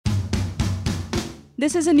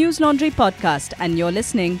This is a News Laundry podcast, and you're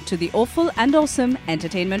listening to the Awful and Awesome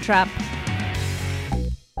Entertainment Wrap.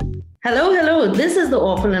 Hello. This is the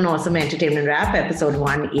Awful and Awesome Entertainment Wrap, episode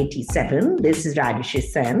 187. This is Rajesh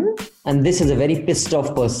Sen. And this is a very pissed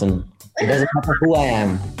off person. It doesn't matter who I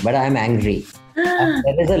am, but I am angry. And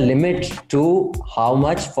there is a limit to how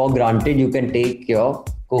much for granted you can take your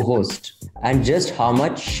co-host and just how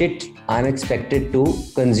much shit I'm expected to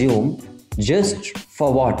consume just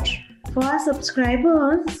for what? For our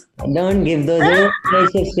subscribers. Don't give those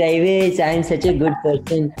subscribers. I'm such a good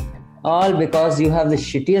person. All because you have the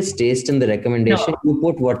shittiest taste in the recommendation. No. You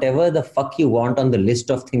put whatever the fuck you want on the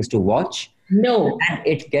list of things to watch. No. And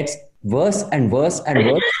it gets worse and worse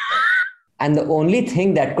and worse. And the only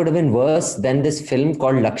thing that could have been worse than this film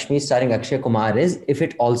called Laxmii starring Akshay Kumar is if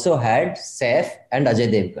it also had Saif and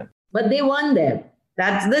Ajay Devgan. But they weren't there.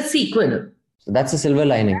 That's the sequel. So that's a silver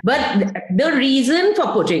lining. But the reason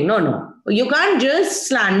for putting, no. You can't just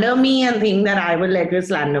slander me and think that I will let you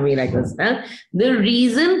slander me like this. Huh? The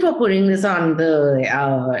reason for putting this on the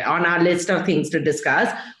on our list of things to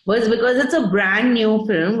discuss was because it's a brand new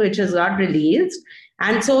film which has got released.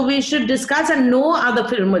 And so we should discuss, and no other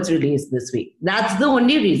film was released this week. That's the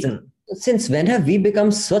only reason. Since when have we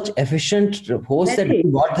become such efficient hosts that we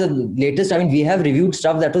watch the latest? I mean, we have reviewed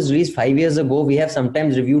stuff that was released 5 years ago. We have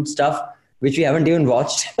sometimes reviewed stuff which we haven't even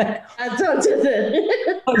watched. That's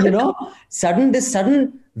also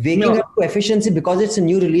sudden waking up to efficiency because it's a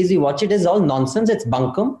new release. We watch it is all nonsense. It's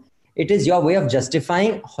bunkum. It is your way of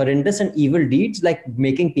justifying horrendous and evil deeds like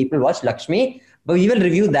making people watch Laxmii. But we will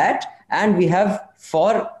review that. And we have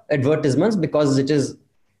 4 advertisements because it is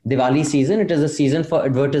Diwali season. It is a season for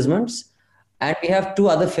advertisements. And we have 2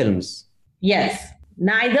 other films. Yes.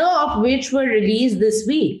 Neither of which were released this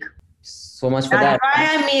week. So much for that. That's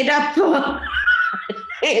why I made up for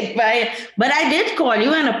it. But I did call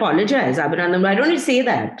you and apologize, Abhinandan. Why don't you say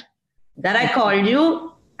that? That I called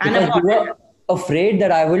you and apologized. You were afraid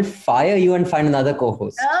that I will fire you and find another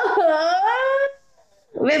co-host.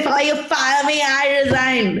 Before you fire me, I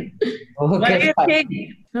resign. Okay, what do you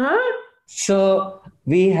think? Huh? So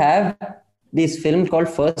we have this film called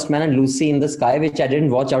First Man and Lucy in the Sky, which I didn't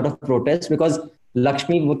watch out of protest because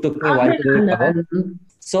Laxmii took me a while to recover.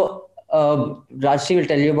 So Rajshri will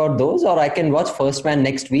tell you about those, or I can watch First Man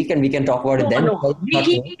next week and we can talk about it then. No. We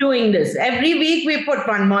keep doing this. Every week we put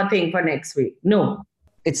one more thing for next week. No.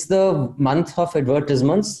 It's the month of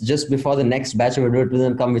advertisements just before the next batch of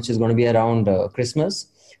advertisements come, which is going to be around Christmas.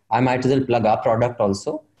 I might as well plug our product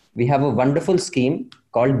also. We have a wonderful scheme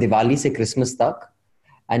called Diwali Se Christmas Tak.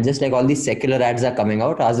 And just like all these secular ads are coming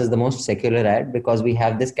out, ours is the most secular ad because we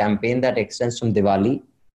have this campaign that extends from Diwali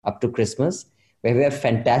up to Christmas, where we have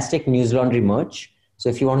fantastic News Laundry merch. So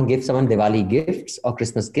if you want to give someone Diwali gifts or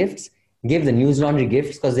Christmas gifts, give the News Laundry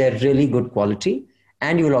gifts because they're really good quality.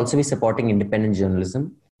 And you will also be supporting independent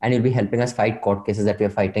journalism. And you'll be helping us fight court cases that we are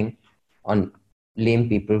fighting on lame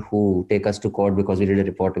people who take us to court because we did a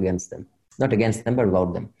report against them. Not against them, but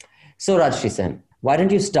about them. So Rajshri Sen, why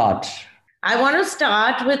don't you start? I want to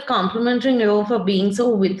start with complimenting you for being so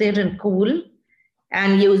wicked and cool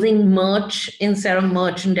and using merch instead of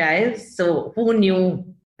merchandise. So who knew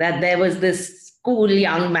that there was this cool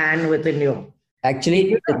young man within you?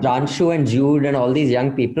 Actually, Ranshu and Jude and all these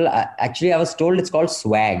young people, I was told it's called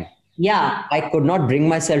swag. Yeah. I could not bring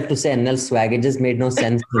myself to say NL swag. It just made no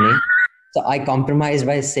sense to me. So I compromised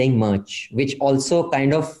by saying merch, which also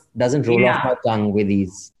kind of doesn't roll off my tongue with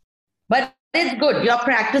ease. But it's good. You're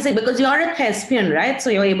practicing because you're a thespian, right? So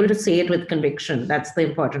you're able to say it with conviction. That's the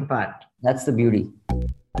important part. That's the beauty.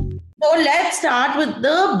 So let's start with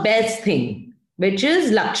the best thing, which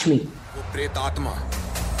is Laxmii.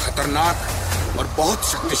 और बहुत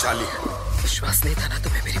शक्तिशाली है। विश्वास नहीं था ना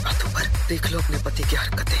तुम्हें मेरी बातों पर? देख लो अपने पति की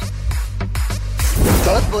हरकतें।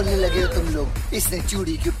 बहुत बोलने लगे हो तुम लोग। इसने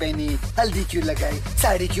चूड़ी क्यों पहनी, हल्दी क्यों लगाई,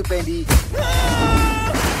 साड़ी क्यों पहनी?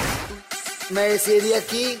 मैं इस एरिया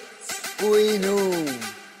की क्वीन हूँ।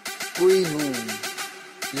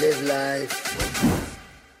 Live life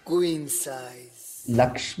queen size.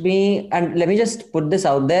 Laxmii, and let me just put this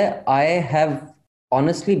out there. I have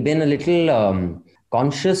honestly been a little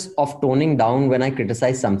conscious of toning down when I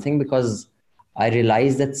criticize something because I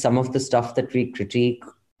realize that some of the stuff that we critique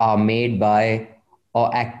are made by or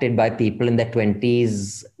acted by people in their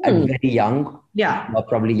 20s and very young. Yeah. Or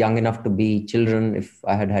probably young enough to be children if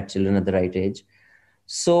I had had children at the right age.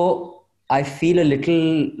 So I feel a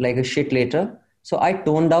little like a shit later. So I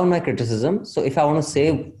tone down my criticism. So if I want to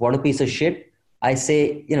say what a piece of shit, I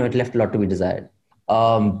say, it left a lot to be desired.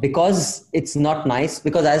 Because it's not nice,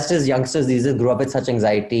 because as youngsters these days grew up with such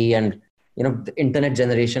anxiety and the internet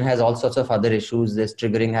generation has all sorts of other issues. This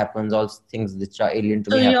triggering happens, all things which are alien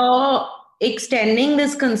to So me. you're extending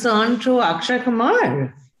this concern to Akshay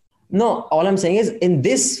Kumar? No, all I'm saying is in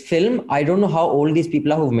this film, I don't know how old these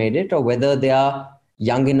people are who've made it, or whether they are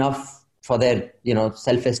young enough for their,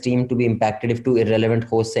 self-esteem to be impacted if two irrelevant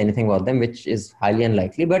hosts say anything about them, which is highly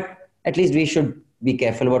unlikely. But at least we should be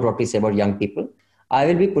careful about what we say about young people. I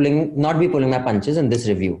will not be pulling my punches in this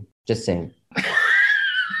review. Just saying.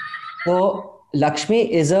 So Laxmii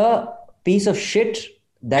is a piece of shit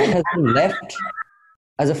that has been left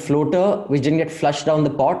as a floater which didn't get flushed down the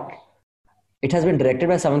pot. It has been directed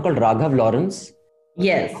by someone called Raghav Lawrence.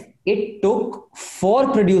 Yes. It took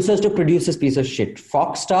 4 producers to produce this piece of shit.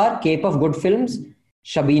 Foxstar, Cape of Good Films,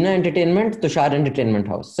 Shabina Entertainment, Tushar Entertainment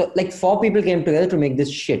House. So 4 people came together to make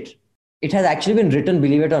this shit. It has actually been written,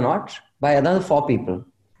 believe it or not, by another 4 people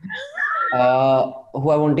who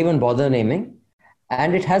I won't even bother naming.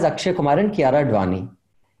 And it has Akshay Kumar and Kiara Advani.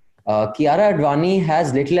 Kiara Advani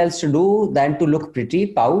has little else to do than to look pretty,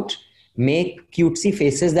 pout, make cutesy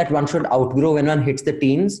faces that one should outgrow when one hits the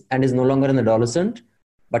teens and is no longer an adolescent.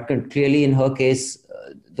 But clearly, in her case,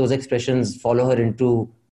 those expressions follow her into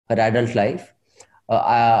her adult life.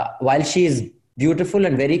 While she is beautiful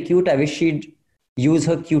and very cute, I wish she'd use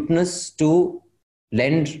her cuteness to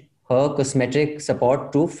lend her cosmetic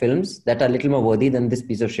support to films that are a little more worthy than this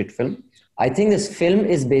piece of shit film. I think this film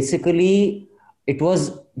is basically, it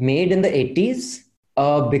was made in the 80s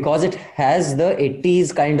because it has the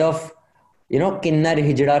 80s kind of, kinnar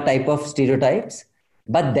hijra type of stereotypes.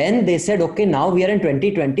 But then they said, okay, now we are in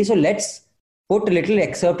 2020, so let's put a little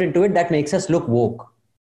excerpt into it that makes us look woke,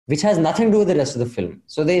 which has nothing to do with the rest of the film.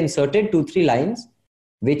 So they inserted 2-3 lines,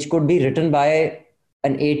 which could be written by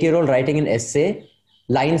an 8-year-old writing an essay.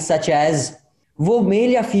 Lines such as, वो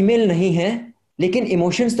male या female नहीं है, लेकिन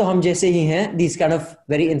emotions तो हम जैसे ही हैं. These kind of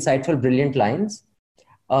very insightful, brilliant lines.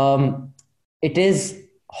 It is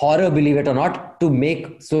horror, believe it or not, to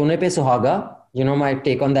make Sone Pe Suhaga, my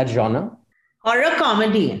take on that genre. Horror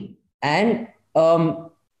comedy. And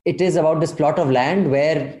it is about this plot of land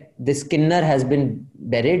where this Kinnar has been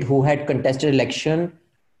buried who had contested election.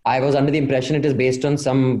 I was under the impression it is based on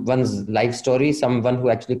someone's life story, someone who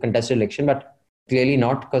actually contested election, but clearly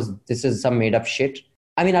not, because this is some made up shit.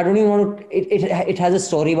 I mean, I don't even want to, it has a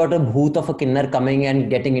story about a bhoot of a Kinnar coming and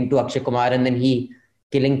getting into Akshay Kumar and then he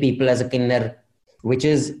killing people as a Kinnar, which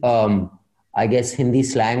is, I guess, Hindi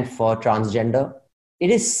slang for transgender. It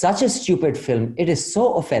is such a stupid film. It is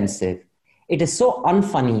so offensive. It is so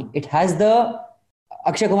unfunny. It has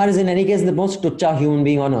Akshay Kumar is in any case the most tucha human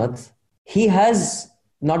being on earth. He has,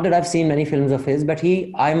 not that I've seen many films of his, but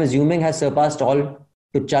I'm assuming has surpassed all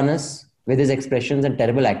tuchaness with his expressions and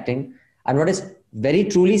terrible acting. And what is very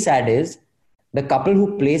truly sad is the couple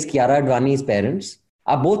who plays Kiara Advani's parents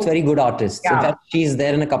are both very good artists. Yeah. In fact, she's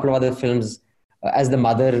there in a couple of other films as the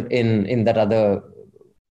mother in that other...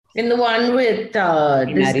 In the one with...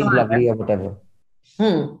 Married Lovely or whatever.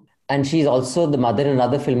 Hmm. And she's also the mother in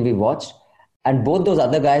another film we watched. And both those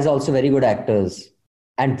other guys are also very good actors.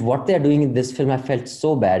 And what they're doing in this film, I felt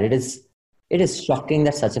so bad. It is shocking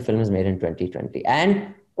that such a film is made in 2020.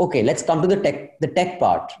 And okay, let's come to the tech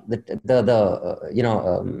part, the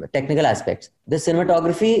technical aspects. The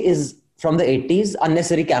cinematography is from the 80s,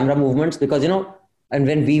 unnecessary camera movements because, and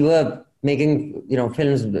when we were making,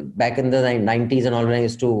 films back in the 90s and all, when I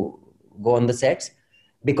used to go on the sets,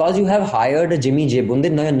 because you have hired a Jimmy Jib, unde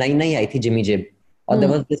nahi aayi thi Jimmy Jib. Or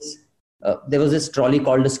there was this trolley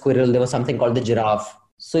called the Squirrel, there was something called the Giraffe.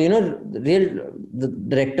 So, the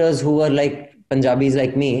directors who were like Punjabis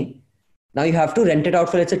like me, now you have to rent it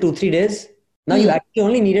out for, let's say, 2-3 days. Now you actually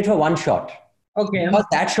only need it for one shot. Okay. Because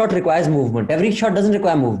that shot requires movement. Every shot doesn't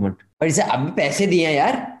require movement. But he said, abhi paise diye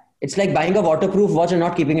yaar. It's like buying a waterproof watch and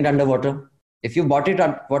not keeping it underwater. If you bought it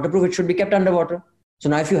waterproof, it should be kept underwater. So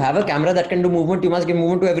now if you have a camera that can do movement, you must give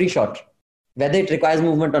movement to every shot, whether it requires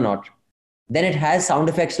movement or not. Then it has sound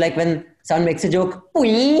effects like when someone makes a joke,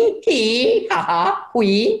 pui, hee, haha,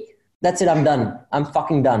 pui. That's it, I'm done. I'm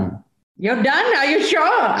fucking done. You're done? Are you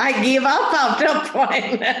sure? I gave up after a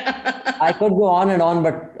point. I could go on and on,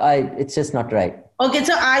 but it's just not right. Okay,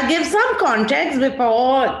 so I'll give some context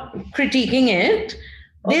before critiquing it.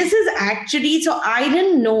 This is actually, so I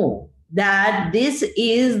didn't know that this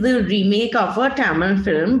is the remake of a Tamil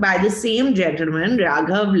film by the same gentleman,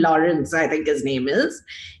 Raghav Lawrence, I think his name is.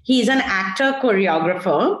 He's an actor,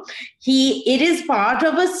 choreographer. It is part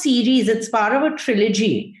of a series. It's part of a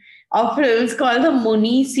trilogy of films called the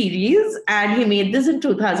Muni series. And he made this in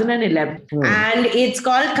 2011. And it's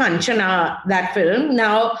called Kanchana, that film.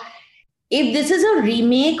 Now, if this is a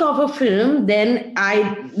remake of a film, then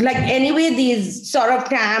anyway, these sort of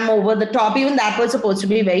cram over the top, even that was supposed to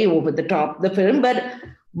be very over the top, the film. But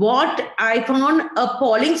what I found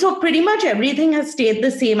appalling, so pretty much everything has stayed the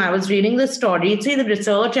same. I was reading the story, see the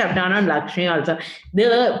research I've done on Laxmii also.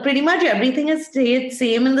 Pretty much everything has stayed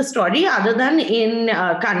same in the story, other than in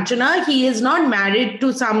Kanchana, he is not married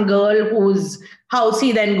to some girl whose house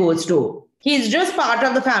he then goes to. He's just part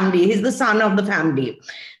of the family. He's the son of the family.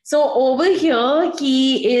 So over here,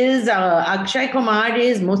 he is, Akshay Kumar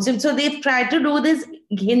is Muslim. So they've tried to do this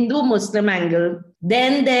Hindu-Muslim angle.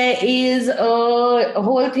 Then there is a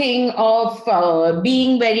whole thing of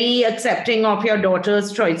being very accepting of your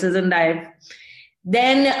daughter's choices in life.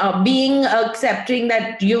 Then being accepting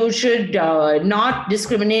that you should not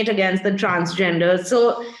discriminate against the transgender.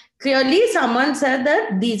 So clearly someone said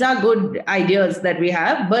that these are good ideas that we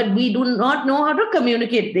have, but we do not know how to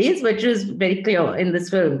communicate these, which is very clear in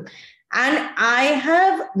this film. And I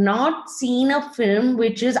have not seen a film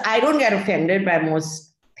which is, I don't get offended by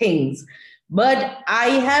most things, but I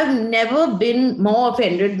have never been more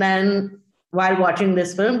offended than while watching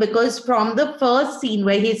this film, because from the first scene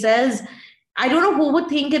where he says, I don't know who would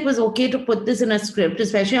think it was okay to put this in a script,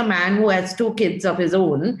 especially a man who has 2 kids of his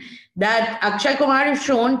own, that Akshay Kumar is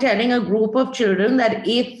shown telling a group of children that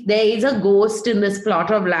if there is a ghost in this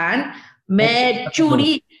plot of land, why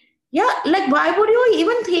would you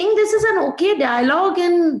even think this is an okay dialogue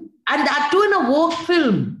and that too in a woke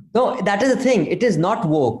film? No, that is the thing. It is not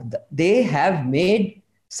woke. They have made,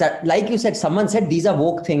 like you said, someone said these are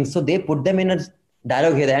woke things. So they put them in a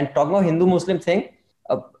dialogue here. And talking about Hindu-Muslim thing,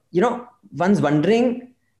 one's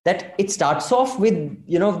wondering that it starts off with,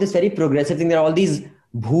 this very progressive thing. There are all these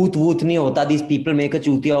bhoot nahi hota. These people make a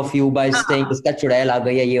chutia of you by saying, iska chudail aa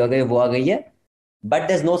gayi hai, ye aa gayi, wo aa gayi hai. But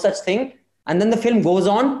there's no such thing. And then the film goes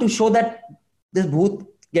on to show that this bhoot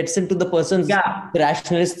gets into the person's the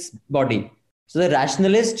rationalist's body. So the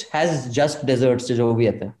rationalist has just desserts.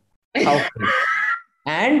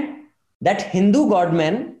 And that Hindu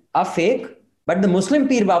godmen are fake, but the Muslim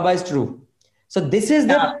Pir Baba is true. So this is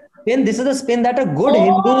the spin. This is the spin that a good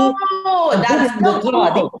Hindu.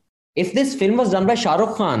 If this film was done by Shah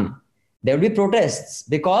Rukh Khan, there would be protests,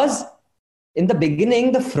 because in the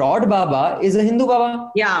beginning, the fraud Baba is a Hindu Baba.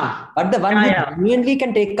 Yeah. But the one who genuinely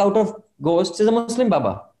can take out of ghosts is a Muslim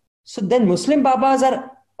Baba. So then Muslim Babas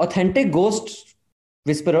are authentic ghost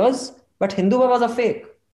whisperers, but Hindu Babas are fake.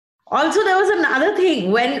 Also, there was another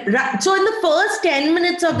thing so in the first 10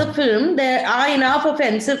 minutes of the film, there are enough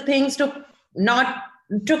offensive things to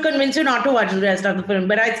convince you not to watch the rest of the film.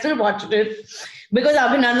 But I still watched it because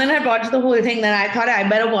Abhinandan had watched the whole thing. Then I thought I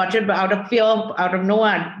better watch it out of fear, out of no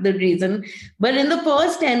other reason. But in the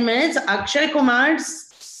first 10 minutes, Akshay Kumar's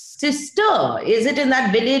sister, is it in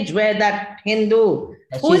that village where that Hindu...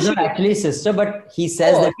 She's not actually sister, but he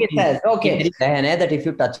says that if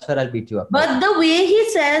you touch her, I'll beat you up. But the way he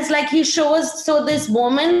says, like he shows, so this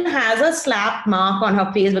woman has a slap mark on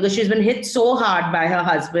her face because she's been hit so hard by her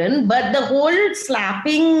husband. But the whole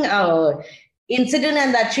slapping incident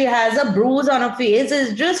and that she has a bruise on her face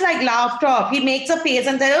is just like laughed off. He makes a face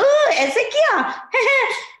and says, "Oh, aise kya?"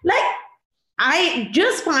 Like, I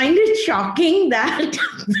just find it shocking that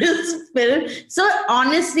this film... So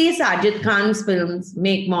honestly, Sajid Khan's films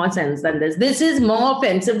make more sense than this. This is more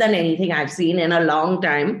offensive than anything I've seen in a long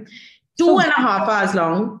time. 2.5 hours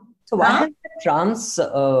long. So why has the trans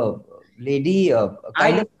lady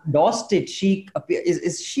kind of endorsed it?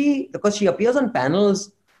 Is she, because she appears on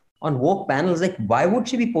panels, on woke panels, like why would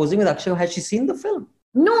she be posing with Akshay? Has she seen the film?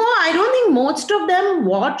 No, I don't think most of them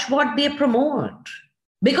watch what they promote.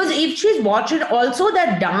 Because if she's watched it, also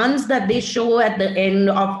that dance that they show at the end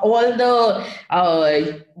of all the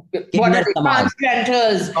transgenders.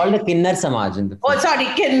 It's called the Kinnar Samaj in the film.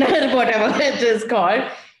 Kinnar, whatever it is called.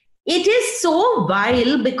 It is so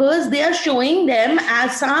vile because they are showing them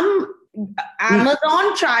as some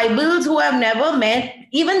Amazon tribals who have never met.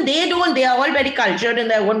 Even they don't, they are all very cultured in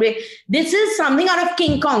their own way. This is something out of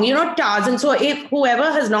King Kong, Tarzan. So if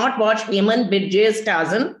whoever has not watched Hemant Bidjay's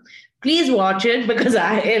Tarzan, please watch it because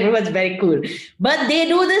it was very cool. But they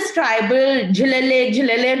do this tribal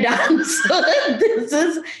jilele dance. So this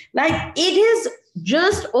is like, it is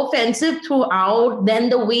just offensive throughout. Then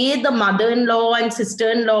the way the mother-in-law and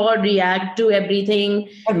sister-in-law react to everything.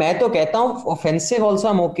 मैं तो कहता हूँ offensive also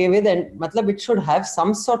I'm okay with, and मतलब it should have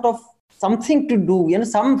some sort of something to do,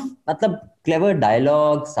 some मतलब clever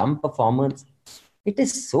dialogue, some performance. It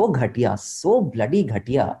is so ghatiya, so bloody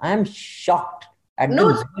ghatiya. I am shocked at No.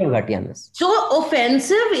 the level of ghatiyaness. So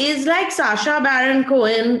offensive is like Sacha Baron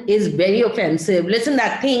Cohen is very offensive. Listen,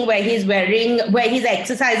 that thing where he's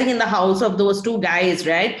exercising in the house of those two guys,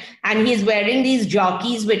 right? And he's wearing these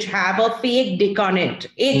jockeys which have a fake dick on it.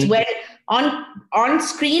 It's when on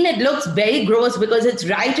screen it looks very gross because it's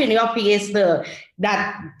right in your face,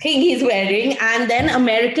 that thing he's wearing. And then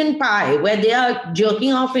American Pie, where they are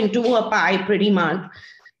jerking off into a pie pretty much.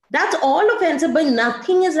 That's all offensive, but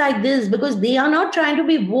nothing is like this because they are not trying to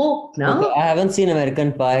be woke, no? Okay, I haven't seen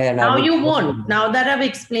American Pie. And now you won't. Now that I've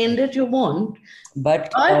explained it, you won't.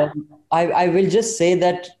 But I will just say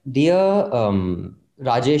that dear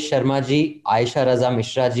Rajesh Sharma ji, Aisha Raza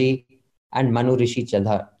Mishra ji, and Manu Rishi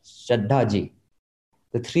Chadha ji,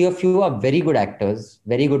 the three of you are very good actors,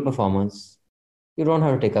 very good performers. You don't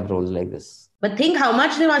have to take up roles like this. But think how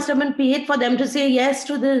much they must have been paid for them to say yes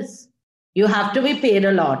to this. You have to be paid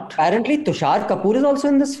a lot. Apparently, Tushar Kapoor is also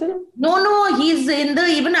in this film. No, he's in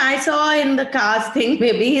even I saw in the cast thing,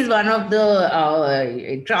 maybe he's one of the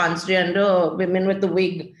transgender women with the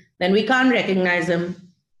wig. Then we can't recognize him.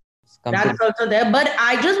 That's also there. But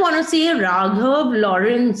I just want to say Raghav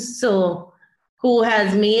Lawrence, who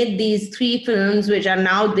has made these 3 films, which are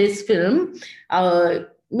now this film.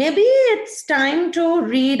 Maybe it's time to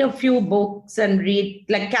read a few books and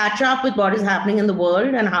catch up with what is happening in the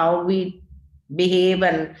world and how we behave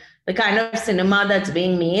and the kind of cinema that's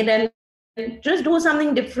being made, and just do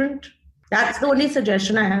something different. That's the only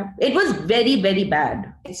suggestion I have. It was very, very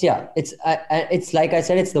bad. It's like I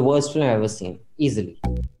said, it's the worst film I've ever seen, easily.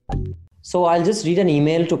 So I'll just read an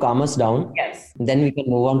email to calm us down. Yes. Then we can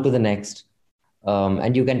move on to the next.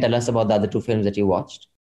 And you can tell us about the other 2 films that you watched.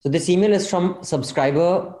 So this email is from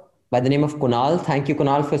subscriber by the name of Kunal. Thank you,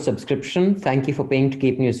 Kunal, for subscription. Thank you for paying to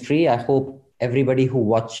keep news free. I hope everybody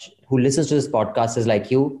who listens to this podcast is like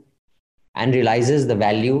you and realizes the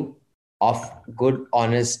value of good,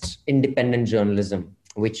 honest, independent journalism,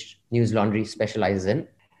 which News Laundry specializes in.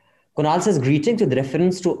 Kunal says, greetings. With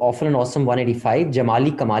reference to Awful and Awesome 185,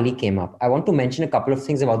 Jamali Kamali came up. I want to mention a couple of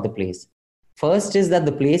things about the place. First is that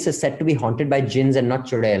the place is said to be haunted by jinns and not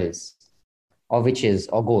chudails, or witches,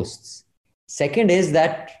 or ghosts. Second is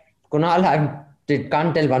that, Kunal, I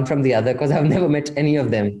can't tell one from the other because I've never met any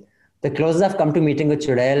of them. The closest I've come to meeting a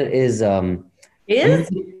chudail is a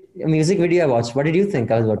music video I watched. What did you think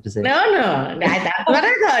I was about to say? No. That's what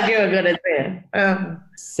I thought you were going to say.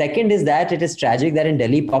 Second is that it is tragic that in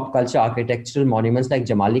Delhi, pop culture architectural monuments like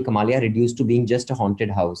Jamali Kamali are reduced to being just a haunted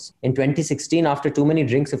house. In 2016, after too many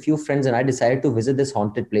drinks, a few friends and I decided to visit this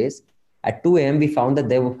haunted place. At 2 a.m., we found that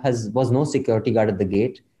there was no security guard at the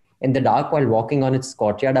gate. In the dark, while walking on its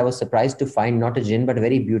courtyard, I was surprised to find not a jinn, but a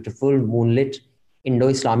very beautiful, moonlit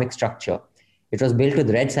Indo-Islamic structure. It was built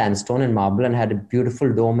with red sandstone and marble and had a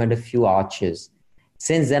beautiful dome and a few arches.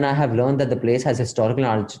 Since then, I have learned that the place has historical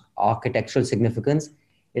and architectural significance.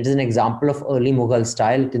 It is an example of early Mughal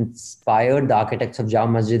style. It inspired the architects of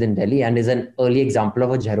Jama Masjid in Delhi and is an early example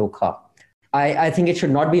of a jharokha. I think it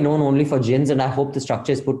should not be known only for jinns, and I hope the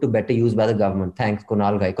structure is put to better use by the government. Thanks,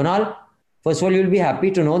 Kunal Ghai. Kunal, first of all, you'll be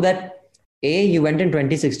happy to know that you went in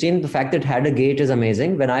 2016. The fact that it had a gate is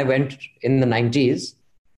amazing. When I went in the 90s,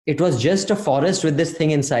 it was just a forest with this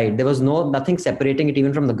thing inside. There was nothing separating it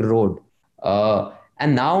even from the road.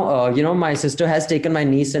 And now, my sister has taken my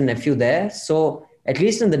niece and nephew there. So at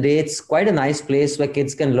least in the day, it's quite a nice place where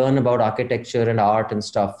kids can learn about architecture and art and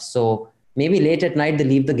stuff. So maybe late at night, they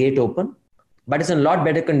leave the gate open. But it's in a lot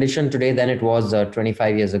better condition today than it was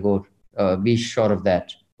 25 years ago. Be sure of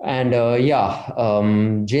that. And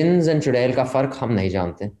jinns and chudail ka fark hum nahi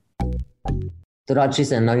jante. So Rajshri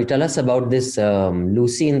Sen, now you tell us about this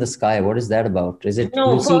Lucy in the Sky. What is that about? Is it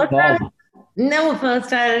Lucy Dog?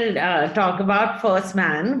 First I'll talk about First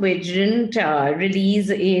Man, which didn't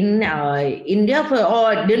release in India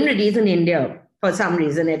didn't release in India for some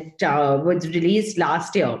reason. It was released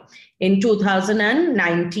last year in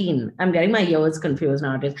 2019. I'm getting my years confused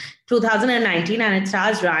nowadays. 2019, and it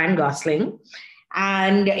stars Ryan Gosling.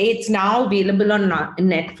 And it's now available on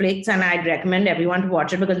Netflix, and I'd recommend everyone to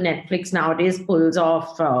watch it because Netflix nowadays pulls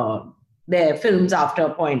off their films after a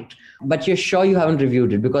point. But you're sure you haven't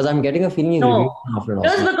reviewed it? Because I'm getting a feeling you reviewed it after all.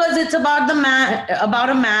 Just because it's about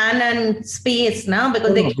a man and space, now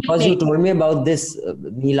because you told me about this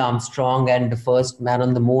Neil Armstrong and the first man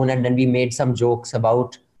on the moon, and then we made some jokes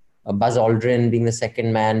about Buzz Aldrin being the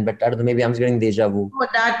second man, but I don't know, maybe I'm just getting deja vu.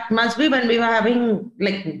 But that must be when we were having,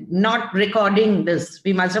 not recording this.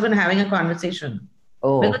 We must have been having a conversation.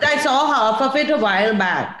 Oh, Because I saw half of it a while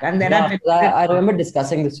back, and then yeah, I finished I it. remember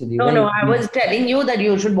discussing this with you. No, I was telling you that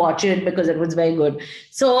you should watch it because it was very good.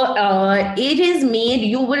 So it is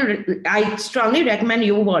made, I strongly recommend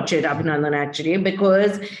you watch it, Abhinandan, actually,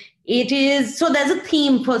 because it is, so there's a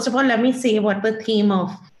theme. First of all, let me say what the theme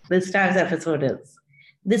of this time's episode is.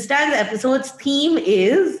 This time's episode's theme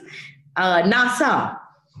is NASA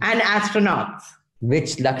and astronauts.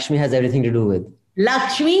 Which Laxmii has everything to do with.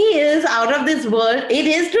 Laxmii is out of this world. It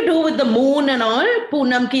is to do with the moon and all.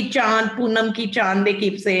 Poonam ki chand, they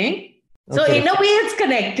keep saying. So Okay. in a way, it's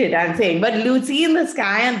connected, I'm saying. But Lucy in the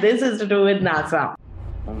sky, and this is to do with NASA.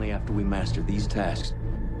 Only after we master these tasks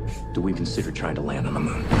do we consider trying to land on the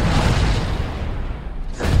moon.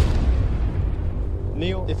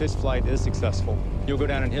 Neil, if this flight is successful, you'll go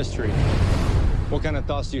down in history. What kind of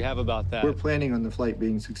thoughts do you have about that? We're planning on the flight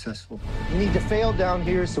being successful. We need to fail down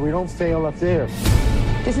here so we don't fail up there.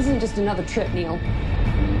 This isn't just another trip, Neil.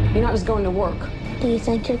 You're not just going to work. Do you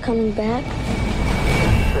think you're coming back?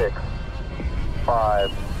 6,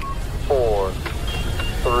 5, 4,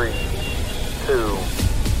 3, 2.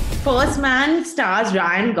 First Man stars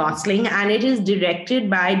Ryan Gosling, and it is directed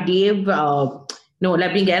by Dave.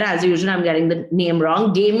 As usual, I'm getting the name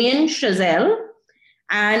wrong. Damien Chazelle.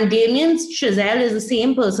 And Damien Chazelle is the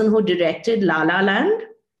same person who directed La La Land.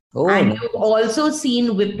 Oh, and nice. you've also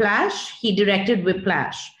seen Whiplash. He directed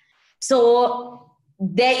Whiplash. So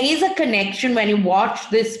there is a connection when you watch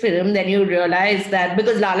this film, then you realize that,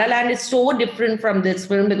 because La La Land is so different from this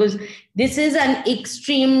film, because this is an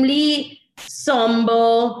extremely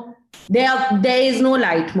somber, there is no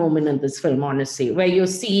light moment in this film, honestly, where you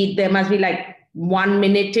see there must be like 1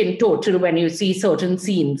 minute in total when you see certain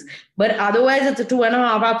scenes. But otherwise, it's a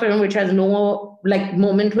 2.5-hour film which has no like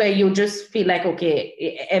moment where you just feel like,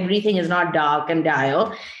 okay, everything is not dark and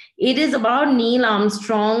dire. It is about Neil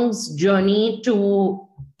Armstrong's journey to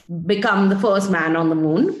become the first man on the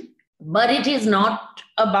moon. But it is not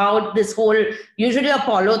about this whole, usually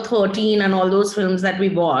Apollo 13 and all those films that we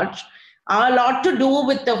watch are a lot to do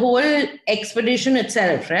with the whole expedition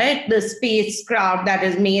itself, right? The spacecraft that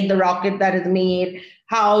is made, the rocket that is made,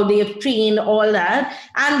 how they've trained, all that,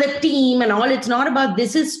 and the team and all. It's not about,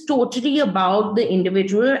 this is totally about the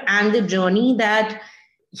individual and the journey that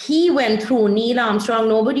he went through. Neil Armstrong,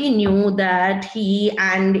 nobody knew that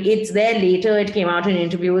and it's there later, it came out in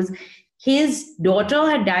interviews, his daughter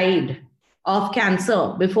had died of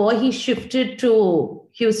cancer before he shifted to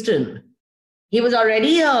Houston. He was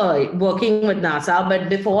already working with NASA, but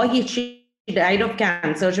before she died of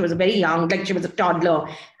cancer, she was very young, like she was a toddler,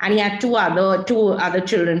 and he had two other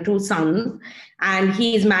children, 2 sons, and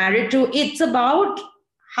he's married to. It's about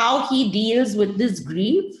how he deals with this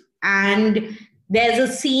grief, and there's a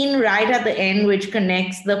scene right at the end which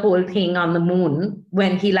connects the whole thing on the moon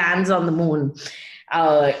when he lands on the moon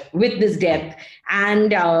with this death.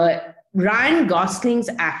 And Ryan Gosling's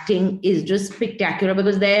acting is just spectacular,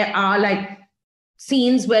 because there are like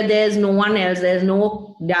scenes where there's no one else, there's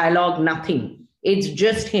no dialogue, nothing. It's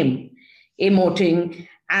just him emoting.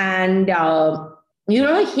 And,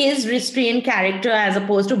 his restrained character as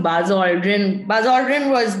opposed to Buzz Aldrin. Buzz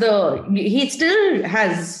Aldrin he still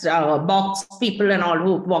has boxed people and all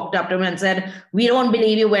who walked up to him and said, we don't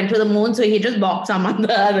believe you went to the moon. So he just boxed someone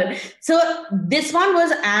the other. So this one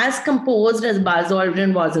was as composed as Buzz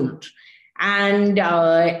Aldrin wasn't. And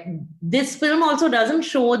this film also doesn't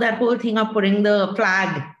show that whole thing of putting the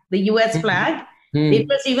flag, the US flag. They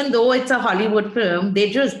just, even though it's a Hollywood film,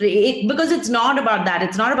 because it's not about that.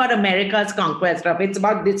 It's not about America's conquest of. It's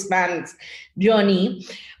about this man's journey.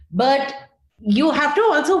 But you have to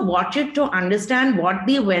also watch it to understand what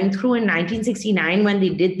they went through in 1969 when they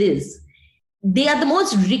did this. They are the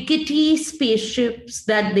most rickety spaceships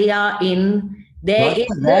that they are in.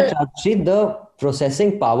 The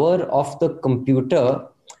processing power of the computer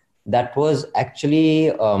that was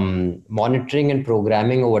actually monitoring and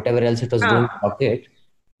programming or whatever else it was doing about it.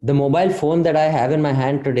 The mobile phone that I have in my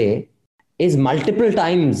hand today is multiple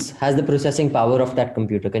times has the processing power of that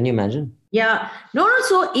computer. Can you imagine? Yeah. No.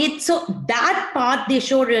 So that part they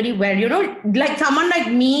show really well, like someone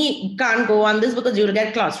like me can't go on this because you'll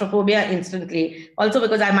get claustrophobia instantly. Also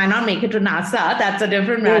because I might not make it to NASA. That's a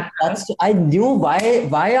different matter. I knew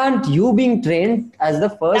why aren't you being trained as the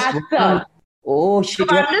first one? Oh shit.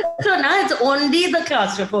 So it's only the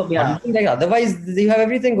claustrophobia. Like, otherwise you have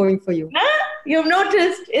everything going for you. You've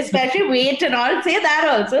noticed, especially weight and all. Say that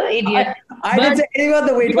also, idiot. I didn't say anything about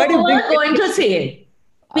the weight. Why do you were going to say?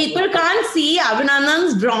 People can't see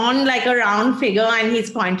Abhinandan's drawn like a round figure and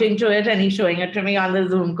he's pointing to it and he's showing it to me on the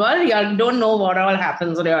Zoom call. You don't know what all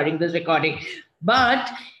happens during this recording. But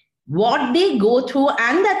what they go through,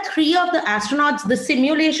 and that 3 of the astronauts, the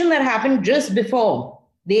simulation that happened just before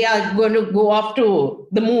they are going to go off to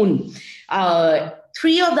the moon,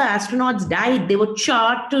 3 of the astronauts died. They were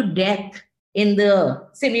charred to death in the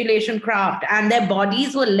simulation craft, and their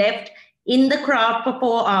bodies were left in the craft for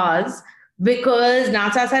 4 hours because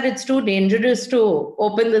NASA said it's too dangerous to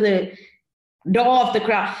open the door of the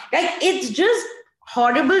craft. Like, it's just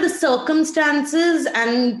horrible, the circumstances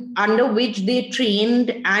and under which they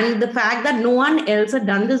trained, and the fact that no one else had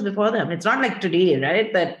done this before them. It's not like today,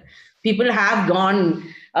 right, that people have gone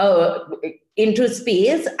into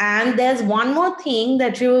space. And there's one more thing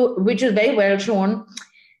which is very well shown.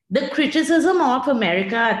 The criticism of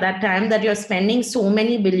America at that time, that you're spending so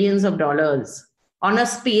many billions of dollars on a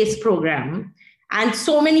space program, and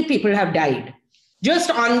so many people have died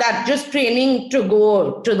just on that, just training to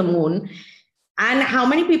go to the moon. And how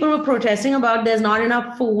many people were protesting about there's not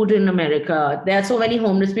enough food in America. There are so many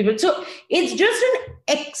homeless people. So it's just an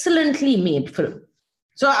excellently made film.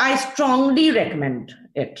 So I strongly recommend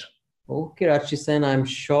it. Okay, Rachi-san, I'm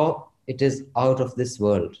sure it is out of this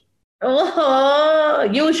world. Oh,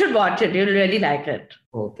 you should watch it. You'll really like it.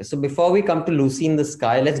 Okay, so before we come to Lucy in the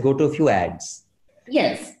Sky, let's go to a few ads.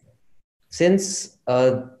 Yes. Since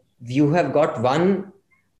you have got one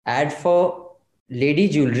ad for lady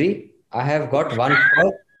jewelry, I have got one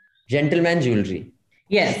for gentleman jewelry.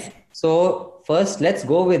 Yes. So first, let's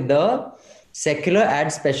go with the secular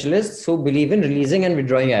ad specialists who believe in releasing and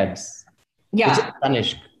withdrawing ads. Yeah. Which is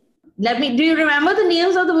Tanishq. Do you remember the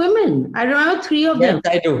names of the women? I remember 3 of them.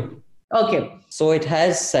 Yes, I do. Okay. So it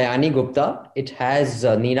has Sayani Gupta, it has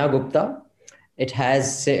Neena Gupta, it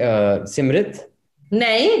has Simrit.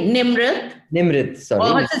 Nimrit, sorry.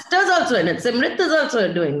 Oh, her sister's also in it. Simrit is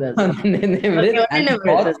also doing this. Nimrit. And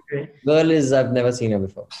the girl is, I've never seen her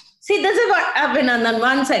before. See, this is what, Abhinandan,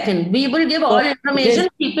 1 second. We will give all information.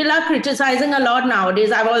 People are criticizing a lot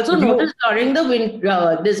nowadays. I've also noticed during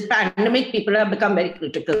this pandemic, people have become very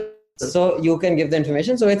critical. So you can give the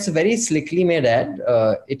information. So it's a very slickly made ad.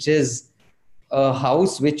 It is a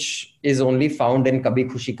house which is only found in Kabhi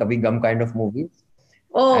Khushi Kabhi Gum kind of movies.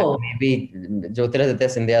 Oh. And maybe Jyotiraditya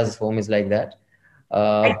Scindia's home is like that.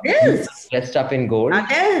 Like this? Dressed up in gold. Are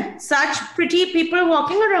there such pretty people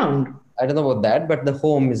walking around? I don't know about that, but the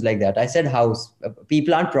home is like that. I said house.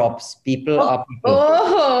 People aren't props. People are people.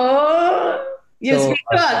 Oh, you speak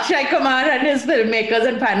to Akshay Kumar and his filmmakers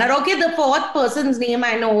and partner. Okay, the 4th person's name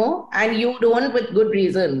I know, and you don't with good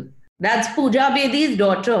reason. That's Pooja Bedi's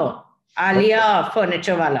daughter, Alia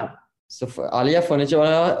Furniturewala. So Alia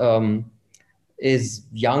Furniturewala is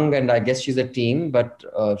young, and I guess she's a teen, but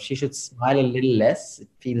she should smile a little less. It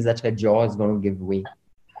feels that her jaw is going to give way.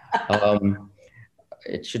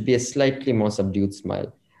 It should be a slightly more subdued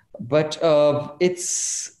smile. But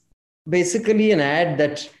it's basically an ad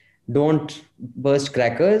that don't burst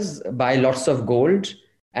crackers, buy lots of gold,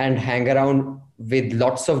 and hang around with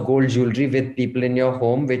lots of gold jewelry with people in your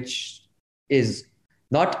home, which is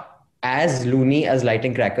not as loony as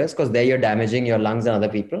lighting crackers, because there you're damaging your lungs and other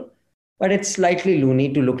people. But it's slightly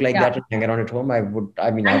loony to look like that and hang around at home.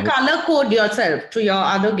 And color code yourself to your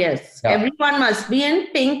other guests. Yeah. Everyone must be in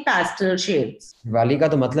pink pastel shades. Diwali ka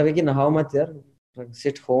to matlab hai ki nahao mat yaar.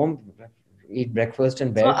 Sit home, eat breakfast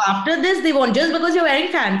in bed. So after this, they won't. Just because you're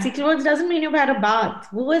wearing fancy clothes doesn't mean you've had a bath.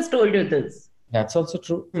 Who has told you this? That's also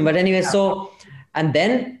true. But anyway, and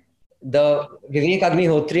then the Vivek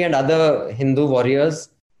Agnihotri and other Hindu warriors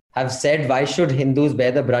have said, why should Hindus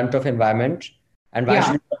bear the brunt of environment? And why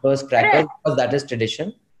should we burst crackers? Because that is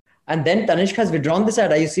tradition. And then Tanishq has withdrawn this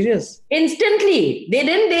ad. Are you serious? Instantly. They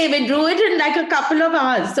withdrew it in like a couple of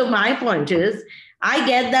hours. So my point is, I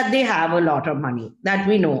get that they have a lot of money. That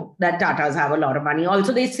we know that Tatas have a lot of money.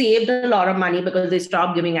 Also, they saved a lot of money because they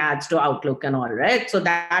stopped giving ads to Outlook and all, right? So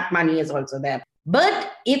that money is also there.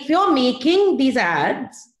 But if you're making these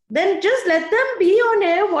ads, then just let them be on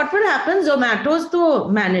air. What will happen? Zomato's to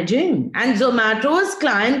managing. And Zomato's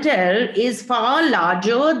clientele is far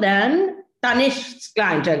larger than Tanishq's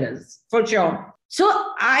clientele is, for sure. So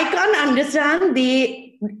I can't understand.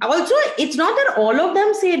 Also, it's not that all of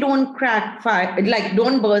them say don't crack fire, like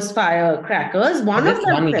don't burst firecrackers. One of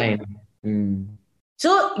them said.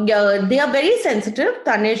 So they are very sensitive.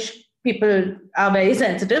 Tanishq people are very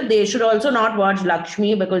sensitive. They should also not watch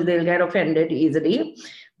Laxmii because they'll get offended easily.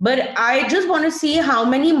 But I just want to see how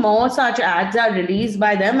many more such ads are released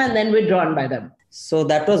by them and then withdrawn by them. So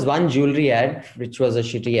that was one jewelry ad, which was a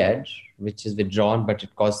shitty ad, which is withdrawn, but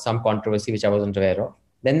it caused some controversy, which I wasn't aware of.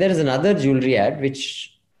 Then there is another jewelry ad,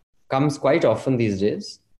 which comes quite often these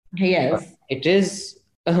days. Yes. It is,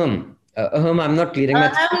 I'm not clearing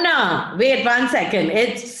my... No. Wait 1 second.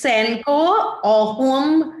 It's Senko,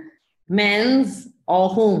 Ahum, Men's or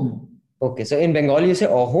whom. Okay, so in Bengali you say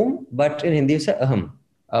ahum, but in Hindi you say aham.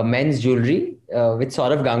 Men's jewelry with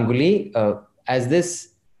Saurav Ganguly as this.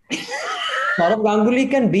 Saurav Ganguly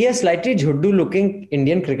can be a slightly jhuddu-looking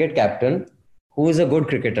Indian cricket captain who is a good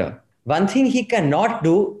cricketer. One thing he cannot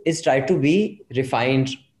do is try to be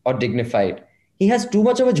refined or dignified. He has too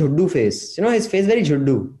much of a jhuddu face. His face very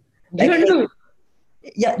jhuddu. Jhuddu?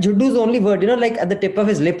 Yeah, jhuddu is the only word. Like at the tip of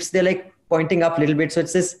his lips, they're like pointing up a little bit. So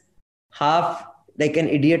it's this half like an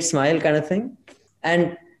idiot smile kind of thing.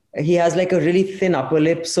 And he has like a really thin upper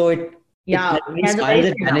lip. So it smiles,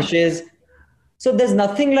 it vanishes. So there's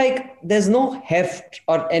nothing like, there's no heft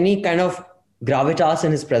or any kind of gravitas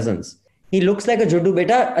in his presence. He looks like a jhuddu.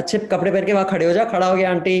 Beta, अच्छे कपड़े पहन के वहाँ खड़े हो जा, खड़ा हो गया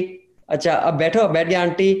आंटी. अच्छा, अब बैठो, बैठ गया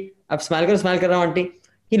आंटी. अब smile कर रहा हूँ aunty.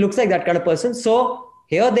 He looks like that kind of person. So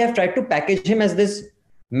here they have tried to package him as this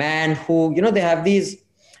man who, they have these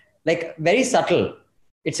like very subtle.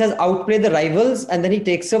 It says outplay the rivals, and then he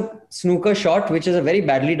takes a snooker shot, which is a very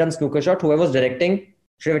badly done snooker shot. Whoever's directing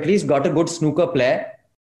should have at least got a good snooker player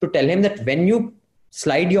to tell him that when you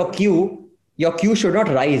slide your cue should not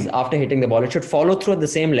rise after hitting the ball. It should follow through at the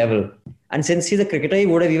same level. And since he's a cricketer, he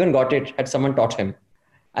would have even got it had someone taught him.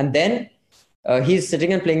 And then he's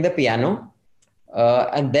sitting and playing the piano.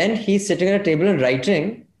 And then he's sitting at a table and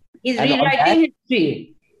writing. He's rewriting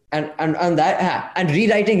history. And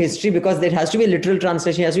rewriting history, because there has to be a literal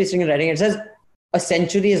translation. He has to be sitting and writing. It says, a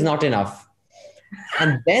century is not enough.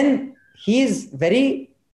 And then he's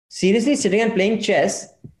very seriously sitting and playing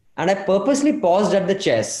chess. And I purposely paused at the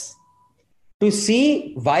chess to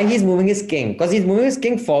see why he's moving his king. Because he's moving his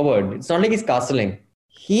king forward. It's not like he's castling.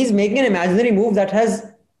 He's making an imaginary move that has...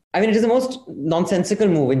 it is the most nonsensical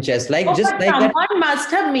move in chess. Someone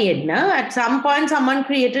must have made, no? At some point, someone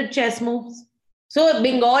created chess moves. So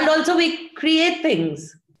Bengal also, we create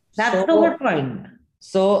things. That's the whole point.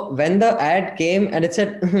 So when the ad came and it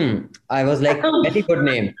said, I was like, very good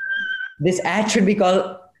name. This ad should be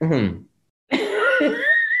called,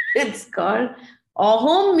 It's called,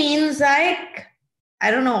 ahum means like,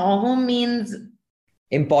 I don't know, ahum means...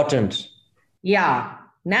 important. Yeah.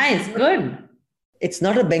 Nice. Good. It's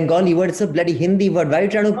not a Bengali word. It's a bloody Hindi word. Why are you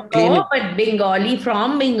trying to claim it? But Bengali,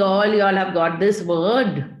 from Bengal, you all have got this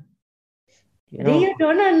word. You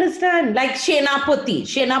don't understand. Like Senapati.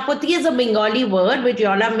 Senapati is a Bengali word which you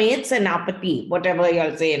all have made Senapati, whatever you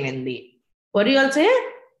all say in Hindi. What do you all say?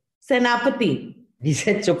 Senapati. He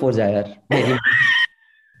said, chup ho ja yaar.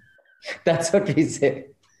 That's what we say.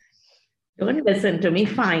 Don't listen to me.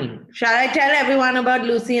 Fine. Shall I tell everyone about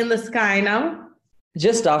Lucy in the Sky now?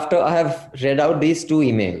 Just after I have read out these two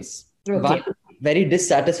emails. Okay. One very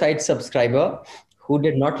dissatisfied subscriber who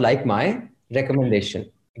did not like my recommendation.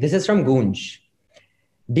 This is from Gunj.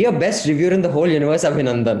 Dear best reviewer in the whole universe,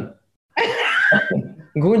 Abhinandan.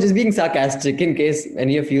 Gunj is being sarcastic in case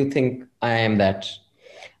any of you think I am that.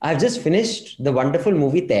 I have just finished the wonderful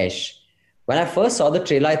movie Tesh. When I first saw the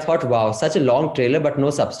trailer, I thought, wow, such a long trailer but no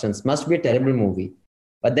substance. Must be a terrible movie.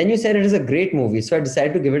 But then you said it is a great movie, so I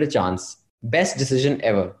decided to give it a chance. Best decision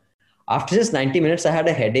ever. After just 90 minutes, I had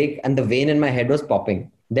a headache and the vein in my head was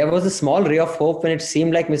popping. There was a small ray of hope when it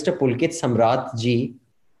seemed like Mr. Pulkit Samrat Ji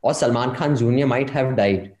or Salman Khan Jr. might have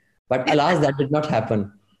died. But alas, that did not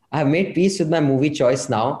happen. I have made peace with my movie choice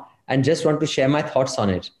now and just want to share my thoughts on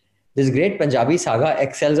it. This great Punjabi saga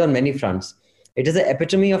excels on many fronts. It is the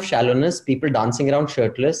epitome of shallowness, people dancing around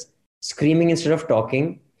shirtless, screaming instead of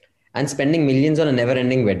talking, and spending millions on a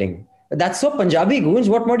never-ending wedding. But that's so Punjabi, Gunj.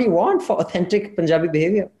 What more do you want for authentic Punjabi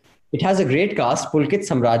behavior? It has a great cast. Pulkit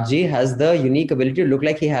Samratji has the unique ability to look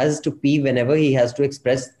like he has to pee whenever he has to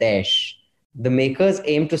express Tesh. The makers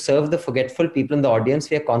aim to serve the forgetful people in the audience.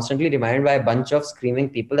 We are constantly reminded by a bunch of screaming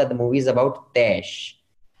people that the movie is about Tesh.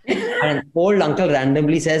 And an old uncle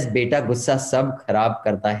randomly says, Beta gussa sab kharab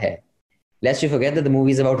karta hai. Lest you forget that the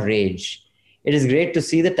movie is about rage. It is great to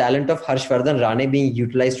see the talent of Harshvardhan Rane being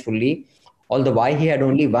utilized fully. Although why he had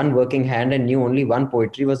only one working hand and knew only one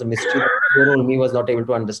poetry was a mystery that poor old me was not able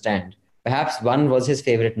to understand. Perhaps one was his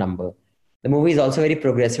favorite number. The movie is also very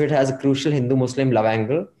progressive. It has a crucial Hindu-Muslim love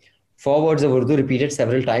angle, 4 words of Urdu repeated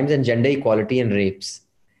several times, and gender equality and rapes.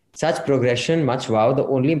 Such progression, much wow. The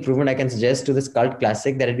only improvement I can suggest to this cult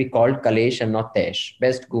classic that it be called Kalesh and not Tesh.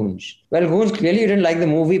 Best Gunj. Well, Gunj, clearly you didn't like the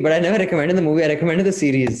movie, but I never recommended the movie. I recommended the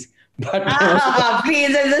series. But please,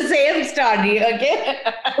 it's the same story, okay?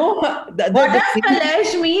 What does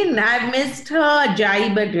Kalesh mean? I've missed her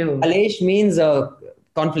jibe at you. Kalesh means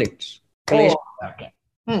conflict. Kalesh. Oh, okay.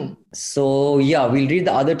 So, yeah, we'll read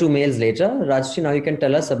the other 2 mails later. Rajshri, now you can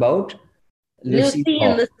tell us about Lucy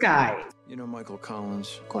in the Sky. You know Michael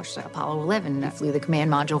Collins? Of course, Apollo 11 flew the command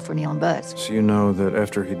module for Neil and Buzz. So you know that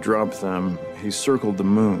after he dropped them, he circled the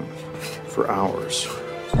moon for hours.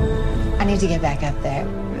 I need to get back up there.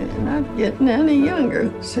 You're not getting any younger,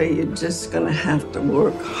 so you're just gonna have to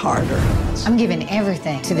work harder. I'm giving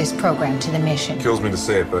everything to this program, to the mission. Kills me to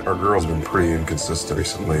say it, but our girl's been pretty inconsistent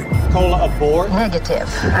recently. Cola aboard? Negative.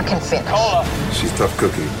 I can finish. Cola. She's a tough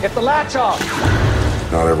cookie. Get the latch off.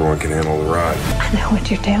 Not everyone can handle the ride. I know what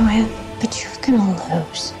you're doing, but you're gonna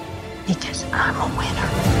lose because I'm a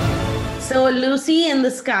winner. So Lucy in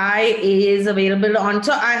the Sky is available on.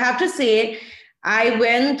 So I have to say, I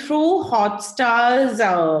went through Hotstar's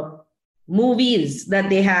movies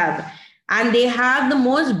that they have, and they have the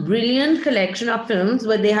most brilliant collection of films,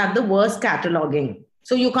 but they have the worst cataloging.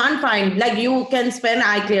 So you can't find, like you can spend,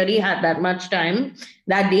 I clearly had that much time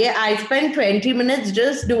that day. I spent 20 minutes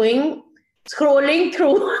just scrolling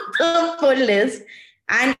through the full list,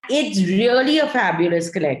 and it's really a fabulous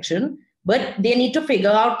collection. But they need to figure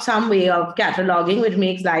out some way of cataloging, which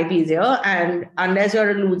makes life easier. And unless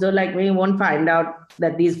you're a loser like me, you won't find out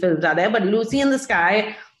that these films are there. But Lucy in the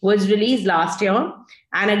Sky was released last year.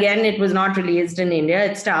 And again, it was not released in India.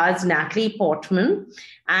 It stars Natalie Portman.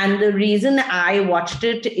 And the reason I watched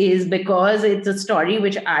it is because it's a story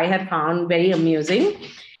which I had found very amusing,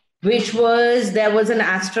 which was, there was an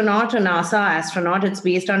astronaut, a NASA astronaut. It's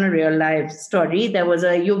based on a real life story.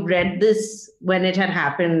 You've read this when it had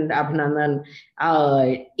happened, Abhinandan.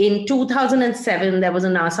 In 2007, there was a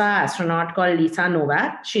NASA astronaut called Lisa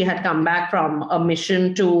Novak. She had come back from a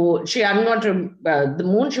mission she hadn't gone to the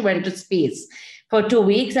moon, she went to space for 2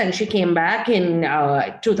 weeks, and she came back in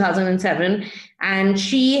 2007. And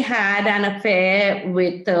she had an affair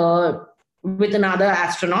with another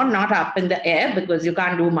astronaut, not up in the air, because you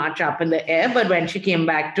can't do much up in the air, but when she came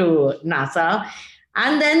back to NASA.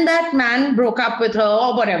 And then that man broke up with her,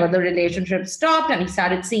 or whatever, the relationship stopped, and he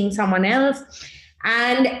started seeing someone else.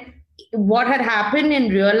 And what had happened in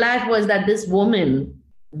real life was that this woman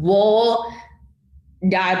wore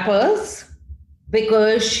diapers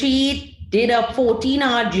because she did a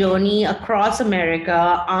 14-hour journey across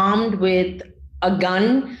America armed with a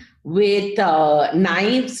gun, with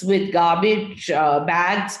knives, with garbage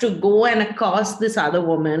bags, to go and accost this other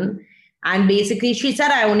woman. And basically, she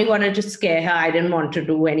said, I only wanted to scare her. I didn't want to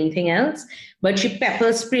do anything else. But she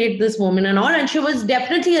pepper sprayed this woman and all. And she was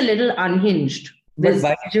definitely a little unhinged. But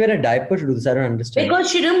why did she wear a diaper to do this? I don't understand.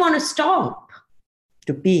 Because she didn't want to stop.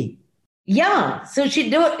 To pee? Yeah. So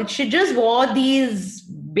she just wore these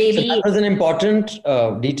baby... So that was an important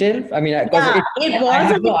detail? I mean, it was I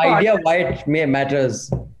have no idea why it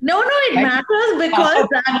matters. No, it matters because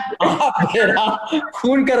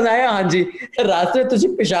खून करना है हाँ जी रास्ते तुझे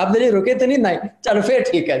पेशाब देने रुके तो नहीं चलो फिर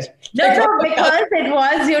ठीक है No, because it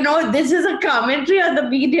was, this is a commentary on the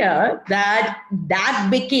media that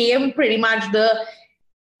became pretty much the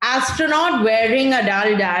astronaut wearing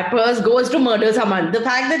adult diapers goes to murder someone. The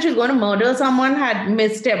fact that she's going to murder someone had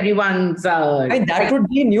missed everyone's... that would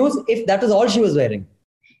be news if that was all she was wearing.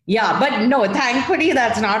 Yeah, but no, thankfully,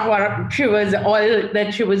 that's not all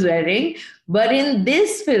that she was wearing. But in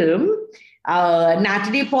this film,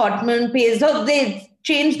 Natalie Portman they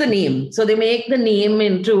changed the name. So they make the name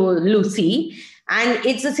into Lucy. And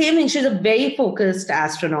it's the same thing. She's a very focused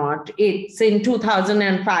astronaut. It's in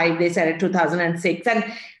 2005. They said it 2006. And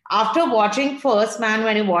after watching First Man,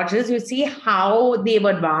 when you watch this, you see how they've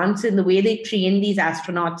advanced in the way they train these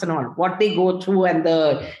astronauts and all, what they go through, and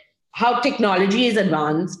how technology is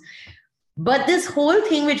advanced. But this whole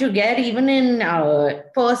thing which you get even in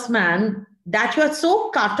First Man, that you're so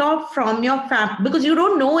cut off from your family, because you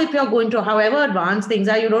don't know if you're going to, however advanced things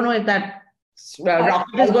are, you don't know if that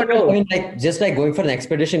rocket is going to... I mean, just like going for an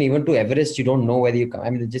expedition even to Everest, you don't know whether you come. I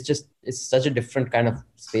mean, it's such a different kind of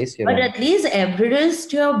space. But at least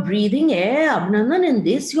Everest, you're breathing air. Abhinandan, in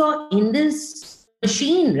this, you're in this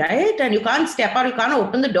machine, right? And you can't step out. You can't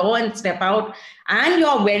open the door and step out. And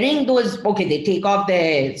you're wearing those, they take off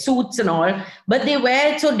their suits and all, but they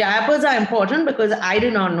wear it. So diapers are important, because I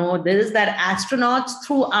did not know this, that astronauts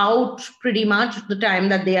throughout pretty much the time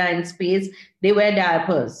that they are in space, they wear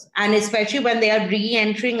diapers. And especially when they are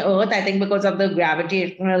re-entering Earth, I think because of the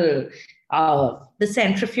gravitational, the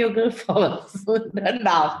centrifugal force.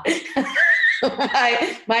 Now,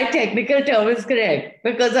 my technical term is correct.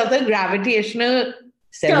 Because of the gravitational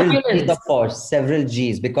several G's of force, several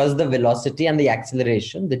G's, because the velocity and the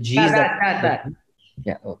acceleration, the G's. That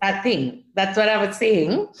thing. That's what I was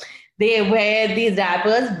saying. They wear these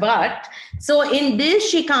diapers. But so in this,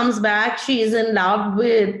 she comes back. She is in love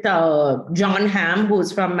with John Hamm,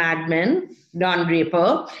 who's from Mad Men, Don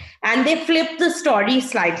Draper. And they flip the story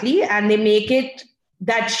slightly and they make it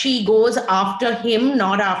that she goes after him,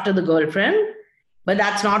 not after the girlfriend. But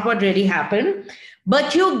that's not what really happened.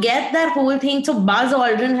 But you get that whole thing. So Buzz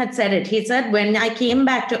Aldrin had said it. He said, when I came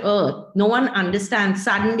back to Earth, no one understands.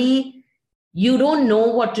 Suddenly, you don't know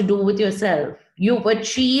what to do with yourself. You've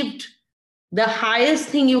achieved the highest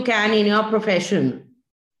thing you can in your profession,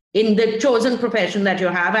 in the chosen profession that you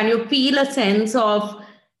have, and you feel a sense of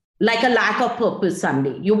like a lack of purpose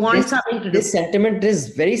suddenly. You want something to do. This sentiment is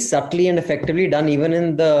very subtly and effectively done even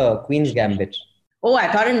in the Queen's Gambit. Oh,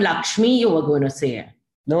 I thought in Laxmii you were going to say.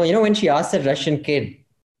 No, when she asked that Russian kid,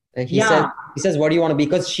 he says, what do you want to be?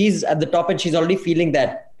 Because she's at the top and she's already feeling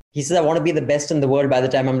that. He says, I want to be the best in the world by the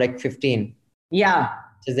time I'm like 15. Yeah.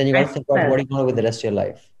 So then you got to think about what do you want to do with the rest of your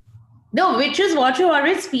life. No, which is what you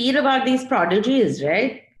always feel about these prodigies,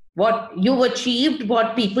 right? What you've achieved,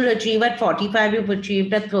 what people achieve at 45, you've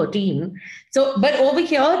achieved at 13. So, but over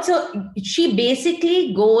here, so she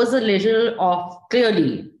basically goes a little off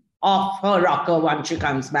her rocker once she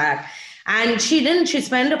comes back. And she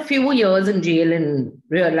spent a few years in jail in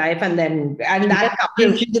real life. And that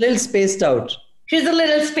couple. She's a little spaced out. She's a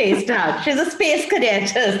little spaced out. She's a space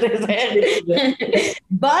cadet, as they said.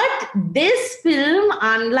 But this film,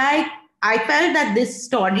 unlike, I felt that this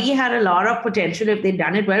story had a lot of potential if they'd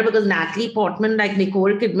done it well, because Natalie Portman, like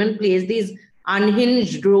Nicole Kidman, plays these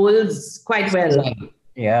unhinged roles quite well.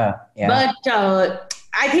 Yeah. But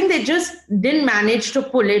I think they just didn't manage to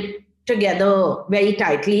pull it together very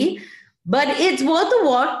tightly. But it's worth a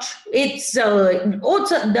watch. It's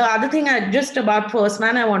also the other thing just about First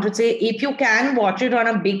Man, I want to say, if you can watch it on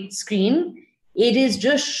a big screen, it is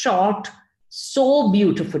just shot so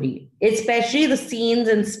beautifully, especially the scenes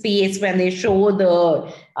in space when they show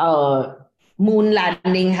the moon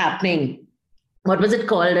landing happening. What was it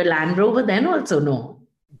called? A Land Rover then also? No.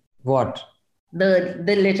 What? The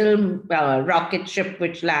little rocket ship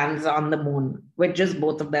which lands on the moon with just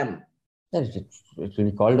both of them. It's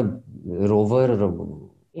really called a rover or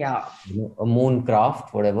a moon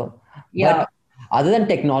craft, whatever. Yeah. But other than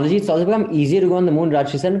technology, it's also become easier to go on the moon, Raj,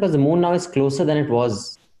 said, because the moon now is closer than it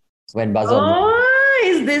was when Buzz Aldrin. Oh,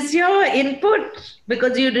 is this your input?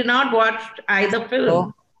 Because you did not watch either film.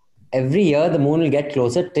 So every year the moon will get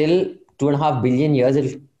closer till 2.5 billion years.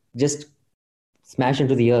 It'll just smash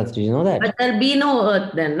into the earth. Did you know that? But there'll be no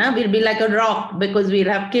earth then. No? We'll be like a rock because we'll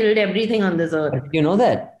have killed everything on this earth. But you know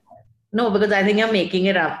that? No, because I think you're making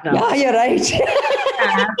it up now. Yeah, you're right.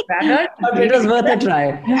 It was worth a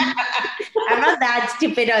try. I'm not that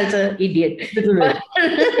stupid also, idiot.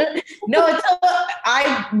 No, so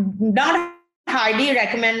I'm not highly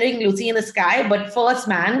recommending Lucy in the Sky, but First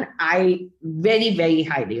Man, I very, very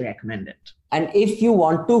highly recommend it. And if you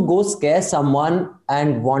want to go scare someone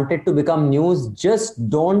and want it to become news, just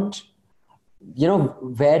don't,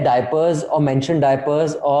 wear diapers or mention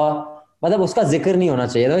diapers or मतलब उसका जिक्र नहीं होना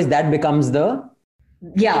चाहिए. Otherwise that becomes the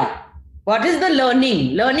What is the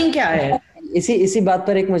learning क्या है? इसी बात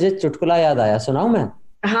पर एक मुझे चुटकुला याद आया. सुनाऊं मैं?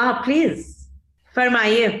 हाँ, please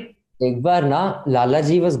फरमाइए. एक बार ना लाला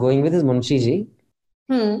जी was going with his Munshi ji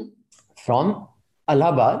from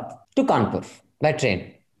Allahabad to Kanpur by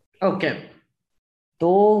train. Okay.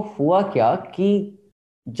 तो हुआ क्या कि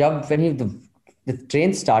जब when the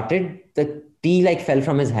train started, the tea like fell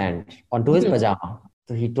from his hand onto his pajama.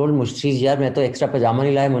 So he told Munshi ji, यार मैं तो extra pajama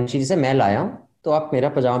नहीं लाया. मुंशी जी से मैं लाया हूँ, तो आप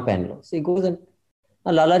मेरा pajama पहन लो. So he goes and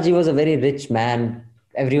Lala ji was a very rich man.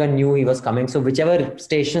 Everyone knew he was coming. So whichever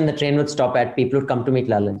station the train would stop at, people would come to meet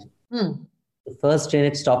Lala ji. The first train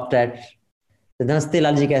it stopped at. नमस्ते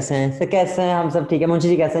लाला जी कैसे हैं? Sir कैसे हैं? हम सब ठीक है. मुंशी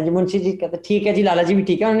जी कैसे हैं? जी मुंशी जी कहते ठीक है जी. लाला जी भी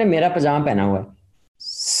ठीक है. उन्होंने मेरा पजामा पहना हुआ है.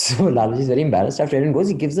 So Lala ji is very embarrassed. After everyone goes,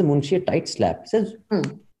 he gives the Munshi a tight slap. He says,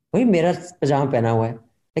 "Why मेरा पजामा पहना हुआ है?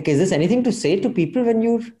 Like, is this anything to say to people when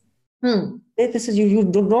you're this is you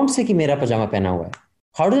don't say कि मेरा पजामा पहना हुआ है.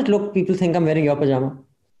 How does it look? People think I'm wearing your pajama."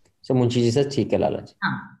 So Munshi ji says, "ठीक है लाला जी."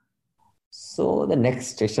 So the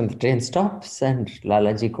next station the train stops and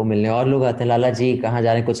लाला जी को मिलने और लोग आते हैं. लाला जी कहाँ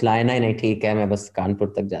जा रहे हैं? कुछ लाए ना? नहीं ठीक है, मैं बस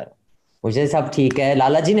कानपुर तक जा रहा हूँ. मुझे सब ठीक है.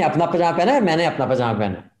 लाला जी ने अपना पजामा पहना है, मैंने अपना पजामा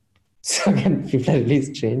पहना. So again, people are really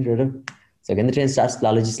strange. So again, the train starts.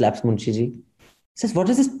 Lala ji slaps Munshi ji. Says, "What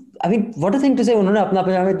is this? I mean, what a thing to say." उन्होंने अपना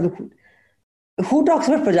पजामा. Who talks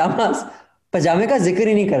about pajamas? पजामे का जिक्र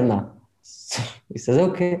ही नहीं करना. So he says,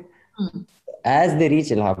 "Okay." As they reach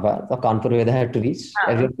Allahabad or Kanpur, where they had to reach,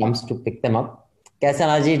 everyone comes to pick them up. कैसा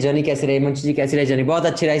लाला जी journey कैसी रही? मुंशी जी कैसी रही जर्नी? बहुत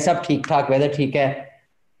अच्छी रही. सब ठीक ठाक. वेदर ठीक है.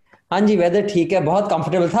 हाँ जी वेदर ठीक है. बहुत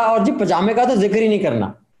कंफर्टेबल था. और जी पजामे का तो जिक्र ही नहीं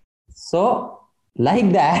करना. So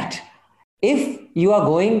like that. If you are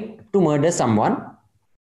going to murder someone,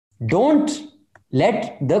 don't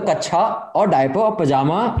let the kacha or diaper or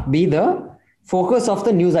pajama be the focus of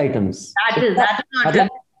the news items. That is not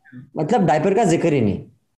मतलब diaper का जिक्र ही नहीं.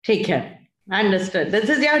 ठीक है. Understood. This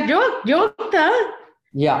is your joke था?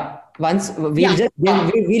 Yeah. Once we'll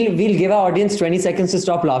give our audience 20 seconds to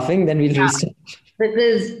stop laughing, then we'll restart. This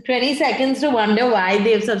is 20 seconds to wonder why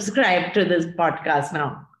they've subscribed to this podcast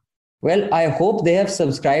now. Well, I hope they have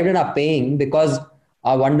subscribed and are paying, because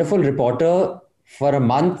our wonderful reporter for a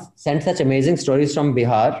month sent such amazing stories from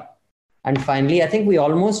Bihar. And finally, I think we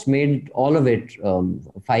almost made all of it,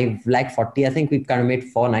 540. I think we've kind of made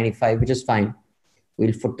 495, which is fine.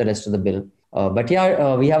 We'll foot the rest of the bill. But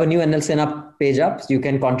yeah, we have a new NL Sena page up. So you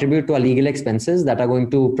can contribute to our legal expenses that are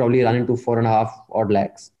going to probably run into 4.5 odd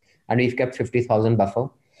lakhs. And we've kept 50,000 buffer.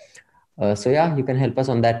 So yeah, you can help us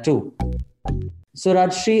on that too. So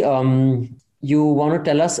Rajshri, you want to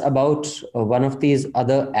tell us about one of these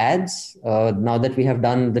other ads now that we have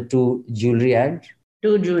done the 2 jewelry ads?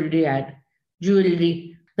 2 jewelry ad.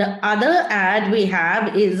 Jewelry. The other ad we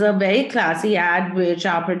have is a very classy ad which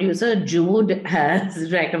our producer Jude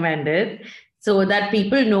has recommended, so that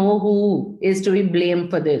people know who is to be blamed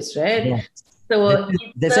for this, right? Yeah. So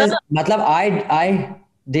this is matlab, I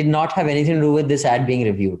did not have anything to do with this ad being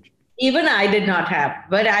reviewed. Even I did not have,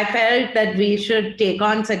 but I felt that we should take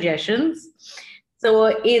on suggestions. So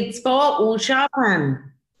it's for Usha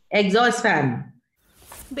fan, exhaust fan.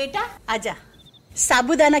 बेटा आजा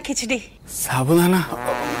साबूदाना खिचड़ी. साबूदाना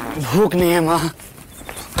भूख नहीं है माँ.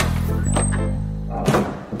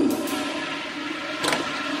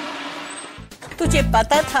 तुझे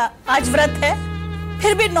पता था आज व्रत है,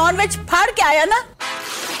 फिर भी नॉनवेज फाड़ के आया ना.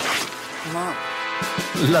 माँ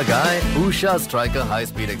लगाए Usha Striker high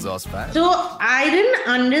speed exhaust fan. So I didn't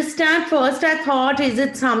understand. First I thought, is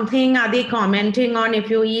it something, are they commenting on if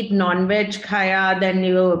you eat non-veg khaya, then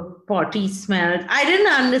your potty smells? I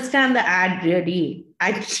didn't understand the ad really.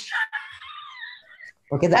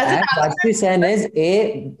 Okay, the ad Rajshri Sen is,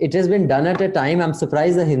 it has been done at a time. I'm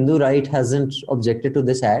surprised the Hindu right hasn't objected to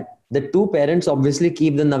this ad. The 2 parents obviously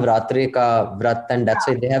keep the Navratre ka vrat, and that's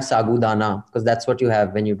why they have Sagudana, because that's what you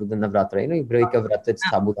have when you do the Navratra. You know, you break a vrat, it's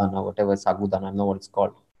Sabudana, whatever, Sagudana, I don't know what it's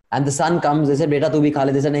called. And the son comes, they said, Beta, tu bhi kha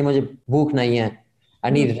le. They said, nahi, mujhe bhook nahi hai.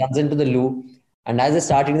 And he runs into the loo. And as they're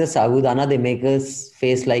starting the Sagudana, they make a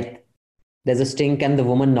face like there's a stink, and the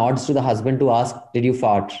woman nods to the husband to ask, did you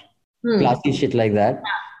fart? Classy shit like that.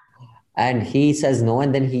 And he says no,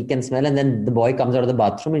 and then he can smell, and then the boy comes out of the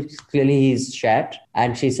bathroom. It's clearly he's shat,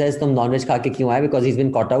 and she says, "Tum non-veg kha ke kyun aaye?" Because he's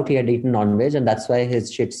been caught out. He had eaten non-veg, and that's why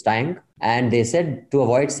his shit stank. And they said, to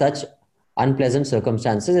avoid such unpleasant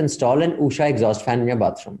circumstances, install an Usha exhaust fan in your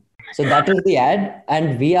bathroom. So that is the ad,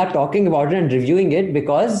 and we are talking about it and reviewing it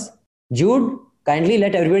because Jude, kindly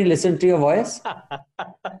let everybody listen to your voice.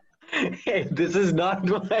 Hey, this is not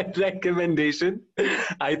my recommendation.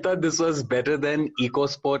 I thought this was better than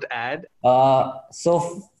EcoSport ad.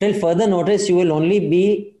 So till further notice, you will only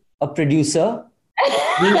be a producer.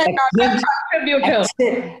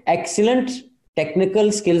 Excellent technical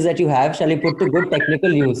skills that you have shall be put to good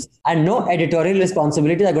technical use. And no editorial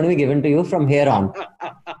responsibilities are going to be given to you from here on.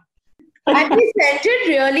 And we sent it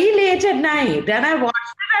really late at night. And I watched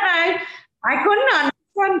it and I couldn't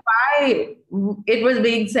understand why it was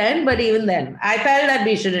being sent, but even then, I felt that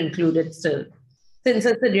we should include it still, since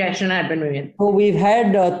a suggestion had been made. So we've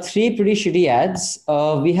had 3 pretty shitty ads.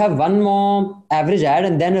 We have 1 more average ad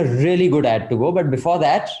and then a really good ad to go. But before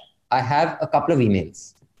that, I have a couple of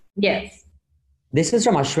emails. Yes. This is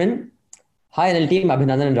from Ashwin. Hi, NL team,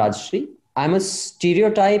 Abhinandan and Rajshri. I'm a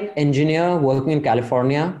stereotype engineer working in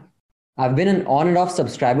California. I've been an on and off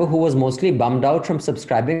subscriber who was mostly bummed out from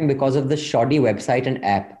subscribing because of the shoddy website and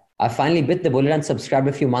app. I finally bit the bullet and subscribed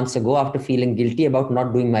a few months ago after feeling guilty about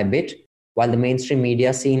not doing my bit while the mainstream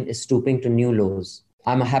media scene is stooping to new lows.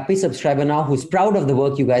 I'm a happy subscriber now who's proud of the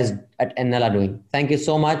work you guys at NL are doing. Thank you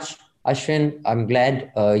so much, Ashwin. I'm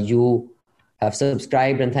glad you have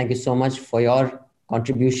subscribed, and thank you so much for your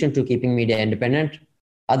contribution to keeping media independent.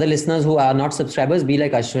 Other listeners who are not subscribers, be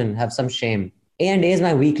like Ashwin, have some shame. A&A is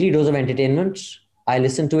my weekly dose of entertainment. I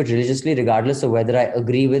listen to it religiously, regardless of whether I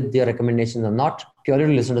agree with your recommendations or not, purely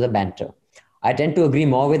to listen to the banter. I tend to agree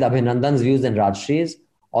more with Abhinandan's views than Rajshri's,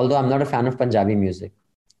 although I'm not a fan of Punjabi music.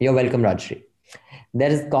 You're welcome, Rajshri. There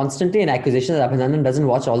is constantly an accusation that Abhinandan doesn't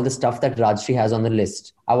watch all the stuff that Rajshri has on the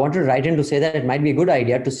list. I want to write in to say that it might be a good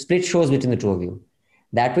idea to split shows between the 2 of you.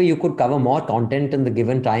 That way you could cover more content in the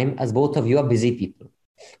given time, as both of you are busy people.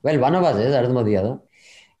 Well, one of us is, I don't know the other.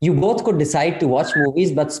 You both could decide to watch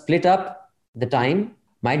movies, but split up the time.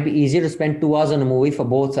 Might be easier to spend 2 hours on a movie for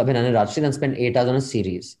both Abhinandan and Rajshri than spend 8 hours on a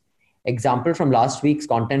series. Example from last week's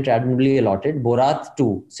content randomly allotted, Borat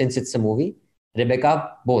 2, since it's a movie.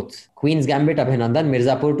 Rebecca, both. Queen's Gambit, Abhinandan,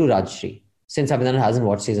 Mirzapur to Rajshri. since Abhinandan hasn't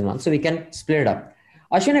watched season 1, so we can split it up.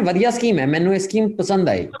 Ashwin, a vadiya scheme hai. Mainu ye scheme pasand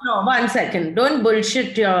aayi. No, 1 second. Don't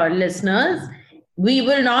bullshit your listeners. We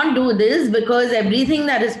will not do this because everything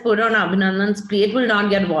that is put on Abhinandan's plate will not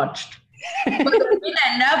get watched. So we'll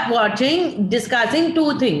end up discussing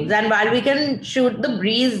 2 things. And while we can shoot the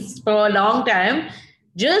breeze for a long time,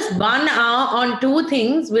 just 1 hour on 2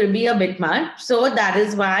 things will be a bit much. So that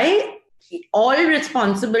is why all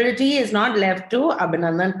responsibility is not left to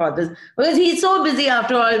Abhinandan for this. Because he's so busy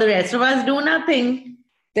after all, the rest of us do nothing.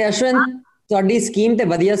 ਤੇ ਅਸ਼ਵਿਨ ਤੁਹਾਡੀ scheme ਤੇ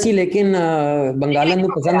ਵਧੀਆ ਸੀ ਲੇਕਿਨ ਬੰਗਾਲੀਆਂ ਨੂੰ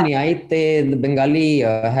ਪਸੰਦ ਨਹੀਂ ਆਈ ਤੇ Bengali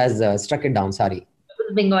has struck it down. Sorry.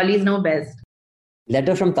 Bengalis know best.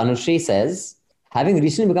 Letter from Tanushree says, having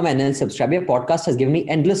recently become an NL subscriber, your podcast has given me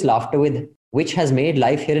endless laughter which has made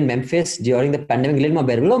life here in Memphis during the pandemic a little more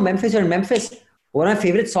bearable. Oh, Memphis, you're in Memphis. One of my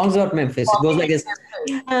favorite songs about Memphis. It goes like this.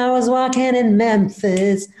 I was walking in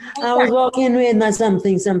Memphis. I was walking with my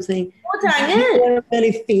something. Who sang it? I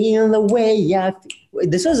really feel the way I feel.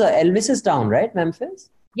 This was Elvis's town, right? Memphis?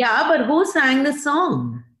 Yeah, but who sang the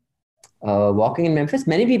song? Walking in Memphis.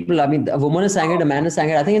 Many people. I mean, a woman has sang it, a man has sang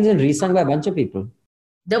it. I think it's been resung by a bunch of people.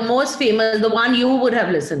 The most famous, the one you would have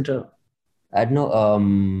listened to. I don't know.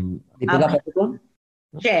 Deepika Padukone?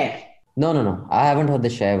 Cher. No. I haven't heard the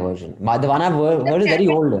Cher version. The one I've heard is very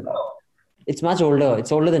old. It's much older.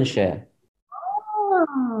 It's older than Cher.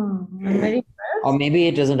 Oh, I'm very impressed. Or maybe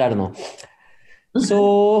it isn't. I don't know. So,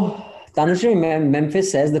 Tanushree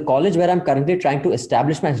Memphis says, the college where I'm currently trying to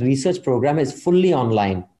establish my research program is fully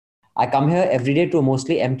online. I come here every day to a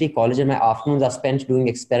mostly empty college and my afternoons are spent doing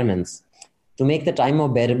experiments. To make the time more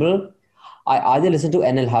bearable, I either listen to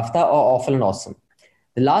NL Hafta or Awful and Awesome.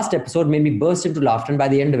 The last episode made me burst into laughter and by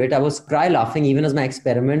the end of it, I was cry laughing even as my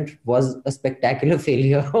experiment was a spectacular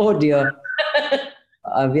failure. Oh dear.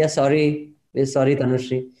 We are sorry. We're sorry,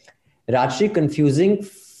 Tanushree. Rajshri confusing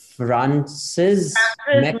Frances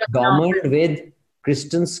McDormand with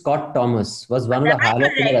Kristen Scott Thomas was one of the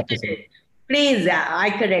highlights of the episode. Please, I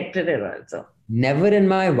corrected it also. Never in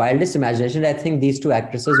my wildest imagination I think these 2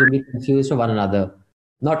 actresses would be confused for one another.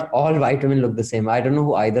 Not all white women look the same. I don't know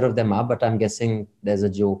who either of them are, but I'm guessing there's a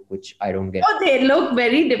joke which I don't get. Oh, they look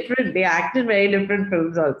very different. They act in very different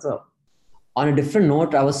films also. On a different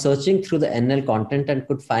note, I was searching through the NL content and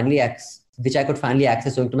could finally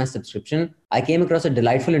access owing to my subscription. I came across a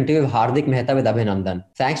delightful interview of Hardik Mehta with Abhinandan.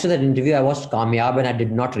 Thanks to that interview, I watched Kamyab and I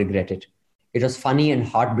did not regret it. It was funny and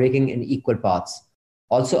heartbreaking in equal parts.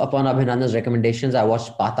 Also, upon Abhinandan's recommendations, I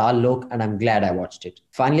watched Patal Lok and I'm glad I watched it.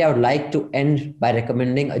 Finally, I would like to end by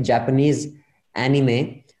recommending a Japanese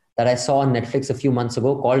anime that I saw on Netflix a few months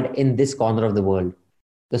ago called In This Corner of the World.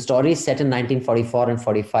 The story is set in 1944 and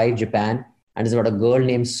 45 Japan and is about a girl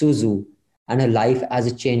named Suzu and her life as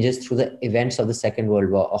it changes through the events of the Second World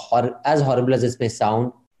War. As horrible as this may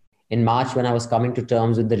sound, in March when I was coming to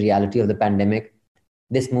terms with the reality of the pandemic,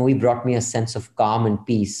 this movie brought me a sense of calm and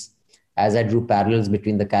peace as I drew parallels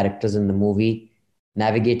between the characters in the movie,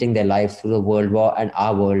 navigating their lives through the World War and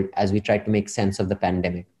our world as we try to make sense of the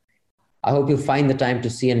pandemic. I hope you find the time to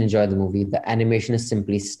see and enjoy the movie. The animation is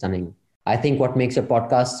simply stunning. I think what makes your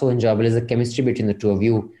podcast so enjoyable is the chemistry between the 2 of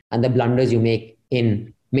you and the blunders you make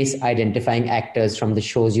in misidentifying actors from the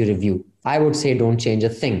shows you review. I would say don't change a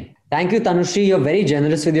thing. Thank you, Tanushree. You're very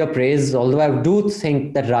generous with your praise, although I do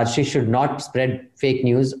think that Rajshri should not spread fake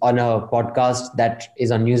news on a podcast that is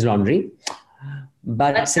on News Laundry.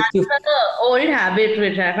 But that's an old habit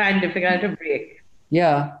which I find difficult to break.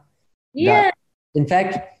 Yeah. Yeah. In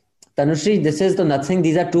fact, Tanushree, this is the nothing.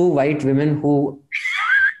 These are 2 white women who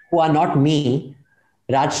are not me.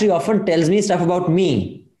 Rajshri often tells me stuff about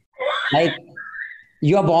me. Like,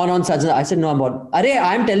 you are born on such and I said, no, I'm born.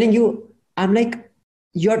 I'm telling you, I'm like,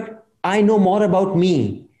 I know more about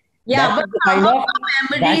me. Yeah,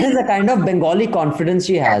 that is the kind of Bengali confidence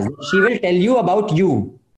she has. She will tell you about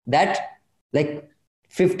you. That, like,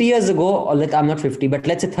 50 years ago, or I'm not 50, but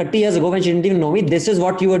let's say 30 years ago when she didn't even know me, this is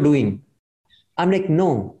what you were doing. I'm like,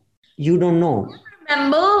 no, you don't know.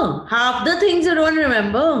 Remember half the things you don't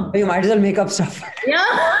remember. You might as well make up stuff.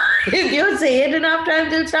 Yeah. If you say it enough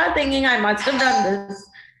times, you'll start thinking, I must have done this.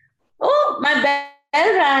 Oh, my bell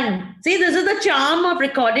rang. See, this is the charm of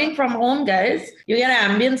recording from home, guys. You get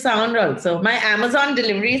ambient sound also. My Amazon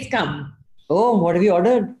deliveries come. Oh, what have you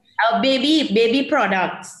ordered? Baby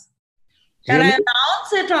products. Shall I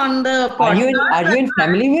announce it on the podcast? Are you in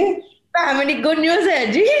family way? Family, good news,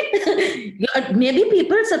 Edgy. Maybe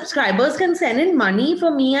subscribers can send in money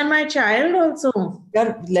for me and my child also.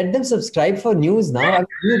 Yeah, let them subscribe for news now.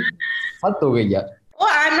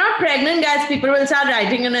 I'm not pregnant, guys. People will start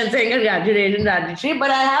writing in and saying congratulations, Rajeshri.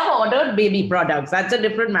 But I have ordered baby products. That's a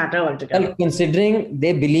different matter altogether. Well, considering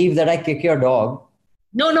they believe that I kick your dog.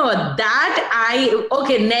 No,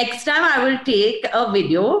 okay, next time I will take a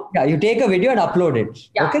video. Yeah, you take a video and upload it.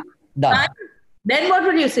 Yeah. Okay, done. And then what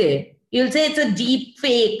will you say? You'll say it's a deep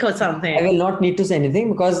fake or something. I will not need to say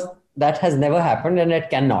anything because that has never happened and it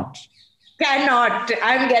cannot.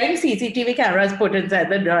 I'm getting CCTV cameras put inside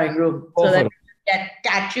the drawing room so that I can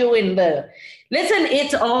catch you in the... Listen,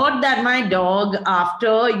 it's odd that my dog, after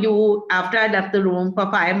I left the room for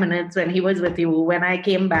 5 minutes when he was with you, when I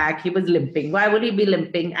came back, he was limping. Why would he be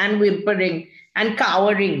limping and whimpering and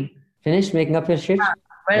cowering? Finished making up your shit?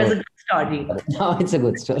 Where is a good story? No, it's a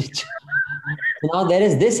good story. Now there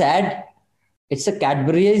is this ad. It's a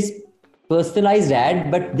Cadbury's personalized ad,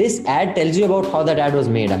 but this ad tells you about how that ad was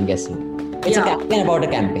made, I'm guessing. It's a campaign about a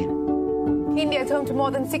campaign. India is home to more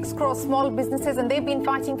than 6 crore small businesses, and they've been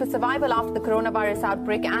fighting for survival after the coronavirus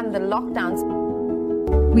outbreak and the lockdowns.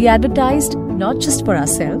 We advertised not just for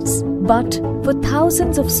ourselves, but for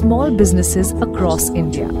thousands of small businesses across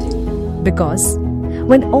India. Because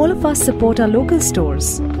when all of us support our local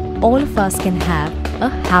stores, all of us can have a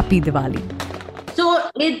happy Diwali.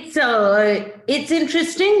 So it's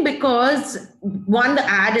interesting because one, the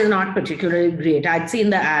ad is not particularly great. I'd seen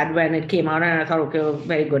the ad when it came out and I thought, okay,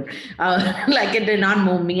 very good. Like it did not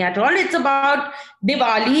move me at all. It's about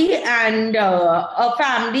Diwali and a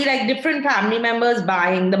family, like different family members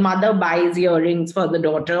buying. The mother buys earrings for the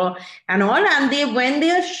daughter and all. And when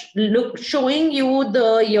they're showing you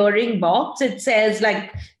the earring box, it says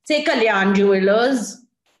like, say Kalyan Jewelers,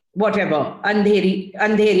 whatever,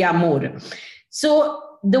 Andheriya More. So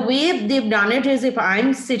the way they've done it is if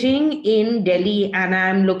I'm sitting in Delhi and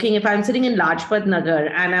if I'm sitting in Lajpat Nagar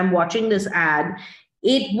and I'm watching this ad,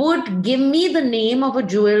 it would give me the name of a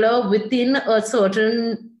jeweler within a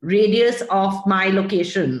certain radius of my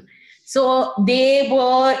location. So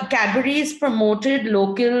Cadbury's promoted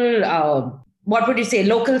local,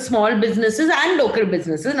 local small businesses and local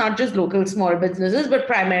businesses, not just local small businesses, but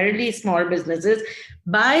primarily small businesses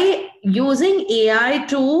by using AI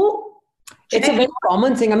to... It's a very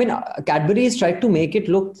common thing. I mean, Cadbury's tried to make it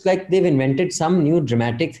look like they've invented some new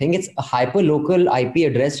dramatic thing. It's a hyper-local IP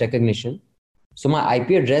address recognition. So my IP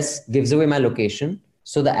address gives away my location.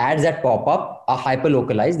 So the ads that pop up are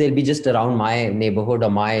hyper-localized. They'll be just around my neighborhood or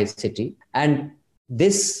my city. And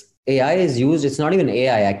this AI is used. It's not even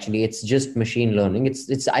AI, actually. It's just machine learning.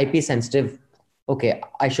 It's IP sensitive. Okay,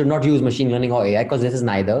 I should not use machine learning or AI because this is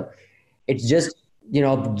neither. It's just,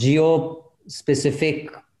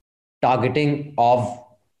 geo-specific targeting of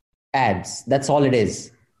ads. That's all it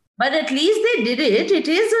is. But at least they did it. It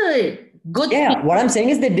is a good thing. What I'm saying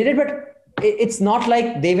is they did it, but it's not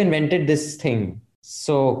like they've invented this thing.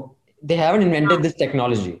 So they haven't invented this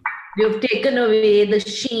technology. You've taken away the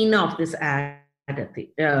sheen of this ad.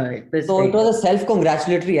 It was a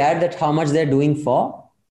self-congratulatory ad that how much they're doing for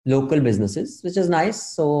local businesses, which is nice.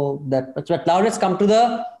 So but now let's come to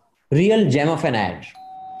the real gem of an ad.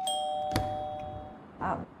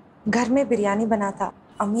 घर में बिरयानी बना था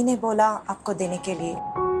अम्मी ने बोला आपको देने के लिए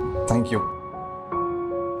थैंक यू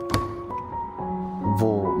वो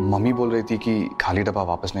मम्मी बोल रही थी कि खाली डब्बा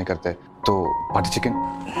वापस नहीं करते तो बटर चिकन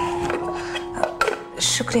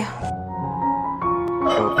शुक्रिया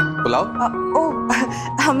पुलाव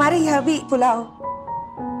हमारे यहाँ भी पुलाव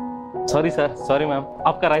सॉरी मैम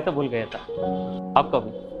आपका रायता भूल गया था आपका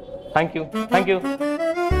भी थैंक यू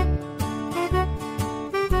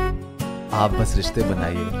आप बस रिश्ते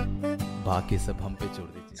बनाइए बाकी सब हम पे छोड़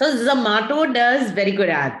दीजिए. So Zomato does very good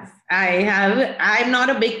ads. I'm not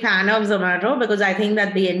a big fan of Zomato because I think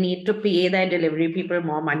that they need to pay their delivery people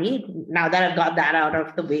more money now that I've got that out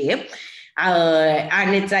of the way.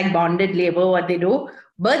 And it's like bonded labor what they do.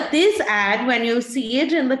 But this ad, when you see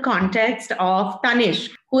it in the context of Tanish,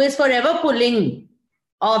 who is forever pulling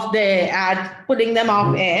them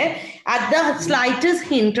off air at the slightest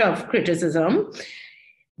hint of criticism,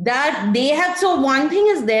 that they have. So one thing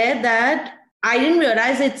is there that I didn't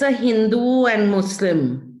realize it's a Hindu and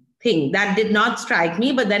Muslim thing. That did not strike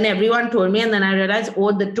me, but then everyone told me, and then I realized,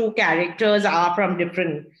 the two characters are from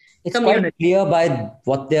different it's communities. Quite clear by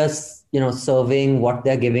what they're serving, what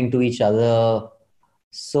they're giving to each other.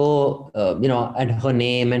 So and her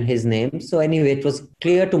name and his name. So anyway, it was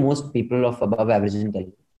clear to most people of above average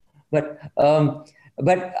intelligence. But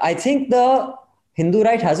I think the Hindu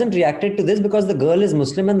right hasn't reacted to this because the girl is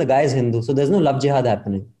Muslim and the guy is Hindu. So there's no love jihad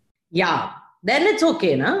happening. Yeah. Then it's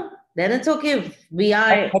okay, no? Then it's okay if we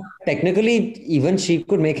are... But technically, even she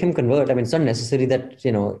could make him convert. I mean, it's not necessary that,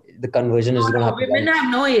 the conversion is going to happen. Women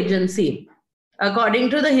have no agency. according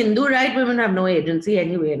to the Hindu right, women have no agency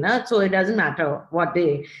anyway, na? So it doesn't matter what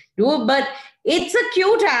they do. But it's a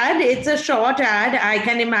cute ad. It's a short ad. I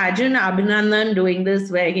can imagine Abhinandan doing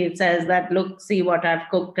this where he says that, look, see what I've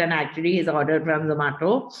cooked, and actually he's ordered from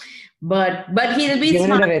Zomato. But he'll be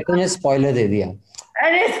smart. Spoiler de diya.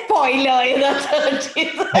 And a spoiler in the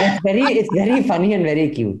 30s. It's very funny and very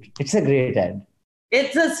cute. It's a great ad.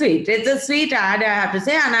 It's a sweet ad, I have to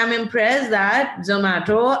say. And I'm impressed that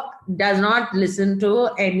Zomato does not listen to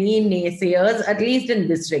any naysayers, at least in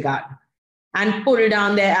this regard, and pull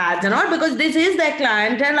down their ads and all, because this is their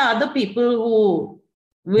clientele, are the people who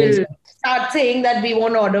will start saying that we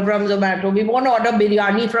won't order from Zomato. We won't order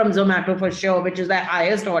biryani from Zomato for sure, which is their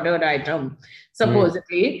highest ordered item,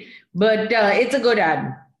 supposedly. But it's a good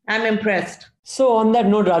ad. I'm impressed. So on that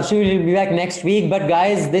note, Rajshri will be back next week. But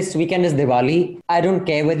guys, this weekend is Diwali. I don't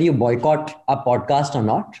care whether you boycott a podcast or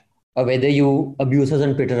not, or whether you abuse us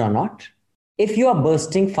on Twitter or not. If you are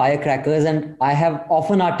bursting firecrackers, and I have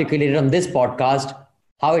often articulated on this podcast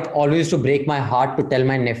how it always used to break my heart to tell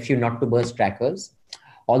my nephew not to burst crackers.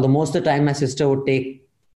 Although most of the time my sister would take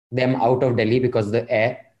them out of Delhi because of the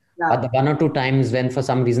air. Yeah. But the one or two times when for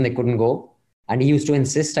some reason they couldn't go, and he used to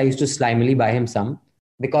insist, I used to slimily buy him some.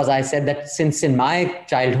 Because I said that since in my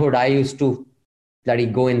childhood, I used to bloody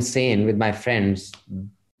go insane with my friends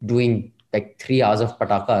doing like 3 hours of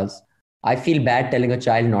patakas. I feel bad telling a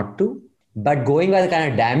child not to, but going by the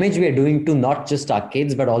kind of damage we are doing to not just our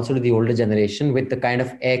kids, but also to the older generation with the kind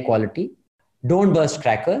of air quality. Don't burst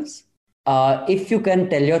crackers. If you can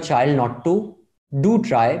tell your child not to, do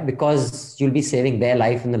try, because you'll be saving their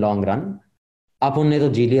life in the long run. Aap unne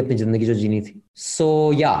to ji li apni zindagi jo jeeni thi.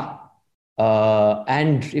 So yeah.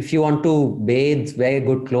 And if you want to bathe, wear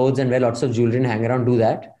good clothes and wear lots of jewelry and hang around, do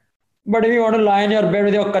that. But if you want to lie in your bed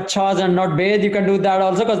with your kachhas and not bathe, you can do that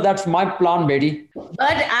also, because that's my plan, baby. But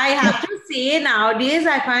I have to say, nowadays,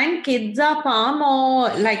 I find kids are far more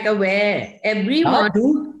like aware. Everyone.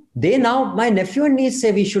 My nephew and niece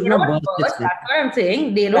say we should not burst this. That's what I'm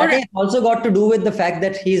saying. They know. That also got to do with the fact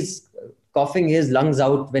that he's coughing his lungs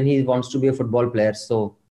out when he wants to be a football player.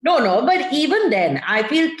 So. No, but even then, I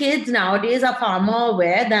feel kids nowadays are far more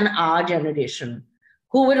aware than our generation,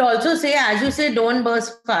 who will also say, as you say, don't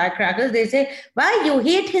burst firecrackers. They say, why, you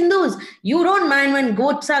hate Hindus? You don't mind when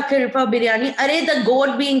goats are killed for biryani? The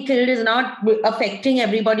goat being killed is not affecting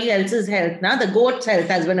everybody else's health. Now, the goat's health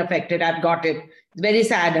has been affected. I've got it. It's very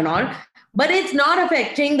sad and all. But it's not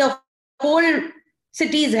affecting the whole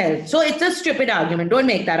city's health. So it's a stupid argument. Don't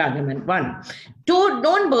make that argument. 1. 2,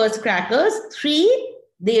 don't burst crackers. 3,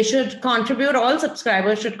 they should contribute, all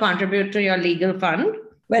subscribers should contribute to your legal fund.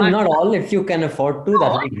 Well, not all. If you can afford to,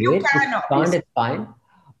 that would be great. If you can't, it's fine.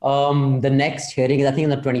 The next hearing is, I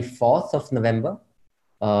think, on the 24th of November.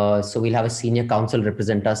 So we'll have a senior counsel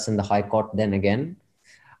represent us in the High Court then again.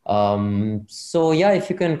 So yeah, if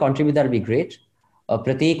you can contribute, that would be great.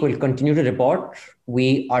 Prateek will continue to report.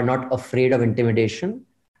 We are not afraid of intimidation.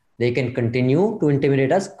 They can continue to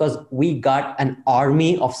intimidate us because we got an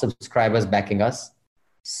army of subscribers backing us.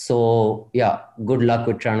 So yeah, good luck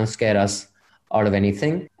with trying to scare us out of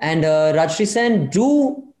anything. And Rajshri Sen,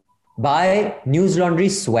 do buy News Laundry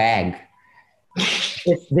swag.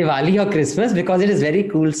 It's Diwali or Christmas, because it is very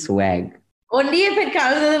cool swag. Only if it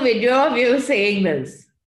comes with a video of you saying this.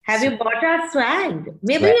 Have you bought our swag?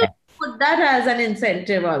 Maybe you put that as an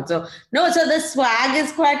incentive also. No, so the swag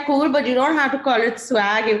is quite cool, but you don't have to call it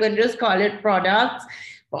swag. You can just call it products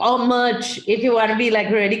or merch if you want to be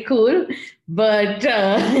like really cool. But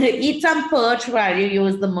eat some perch while you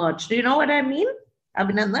use the merch. Do you know what I mean,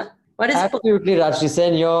 Abhinandan? What is absolutely, Rajshri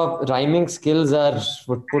Sen, your rhyming skills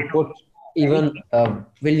would put even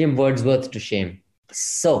William Wordsworth to shame.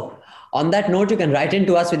 So, on that note, you can write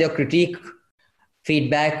into us with your critique,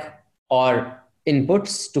 feedback, or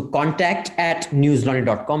inputs to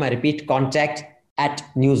contact@newslaundry.com. I repeat,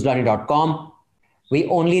 contact@newslaundry.com. We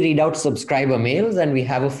only read out subscriber mails, and we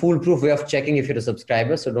have a foolproof way of checking if you're a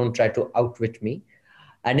subscriber, so don't try to outwit me.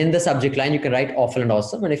 And in the subject line, you can write awful and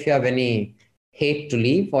awesome. And if you have any hate to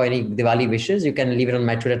leave or any Diwali wishes, you can leave it on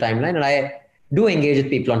my Twitter timeline. And I do engage with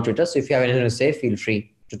people on Twitter, so if you have anything to say, feel free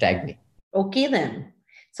to tag me. Okay, then.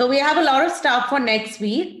 So we have a lot of stuff for next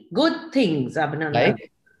week. Good things, Abhinandan.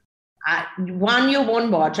 Like? One you won't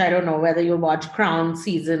watch. I don't know whether you'll watch Crown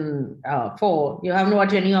season 4. You haven't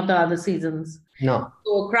watched any of the other seasons. No.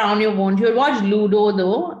 So Crown you won't. You'll watch Ludo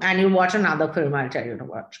though, and you'll watch another film I'll tell you to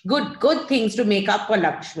watch. Good things to make up for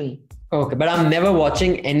Laxmii. Okay, but I'm never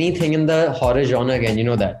watching anything in the horror genre again. You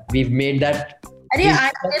know that. We've made that. I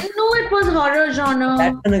didn't know it was horror genre.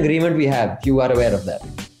 That's an agreement we have. You are aware of that.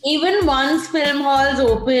 Even once film halls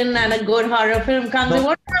open and a good horror film comes, it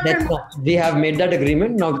won't happen. We have made that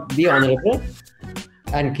agreement. Now be honorable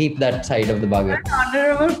and keep that side of the bargain. I'm an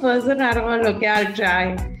honorable person. I don't want to look. I'll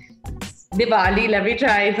try. Diwali, let me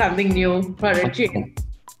try something new for a change.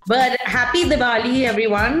 But happy Diwali,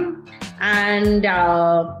 everyone. And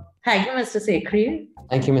thank you, Mr. Sekhri.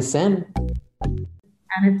 Thank you, Ms. Sen.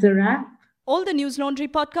 And it's a wrap. All the News Laundry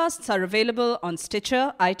podcasts are available on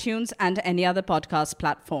Stitcher, iTunes, and any other podcast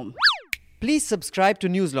platform. Please subscribe to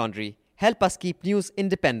News Laundry. Help us keep news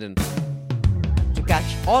independent. To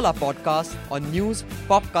catch all our podcasts on news,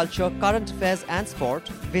 pop culture, current affairs, and sport,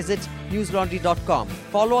 visit newslaundry.com.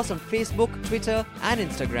 Follow us on Facebook, Twitter, and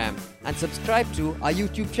Instagram, and subscribe to our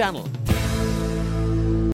YouTube channel.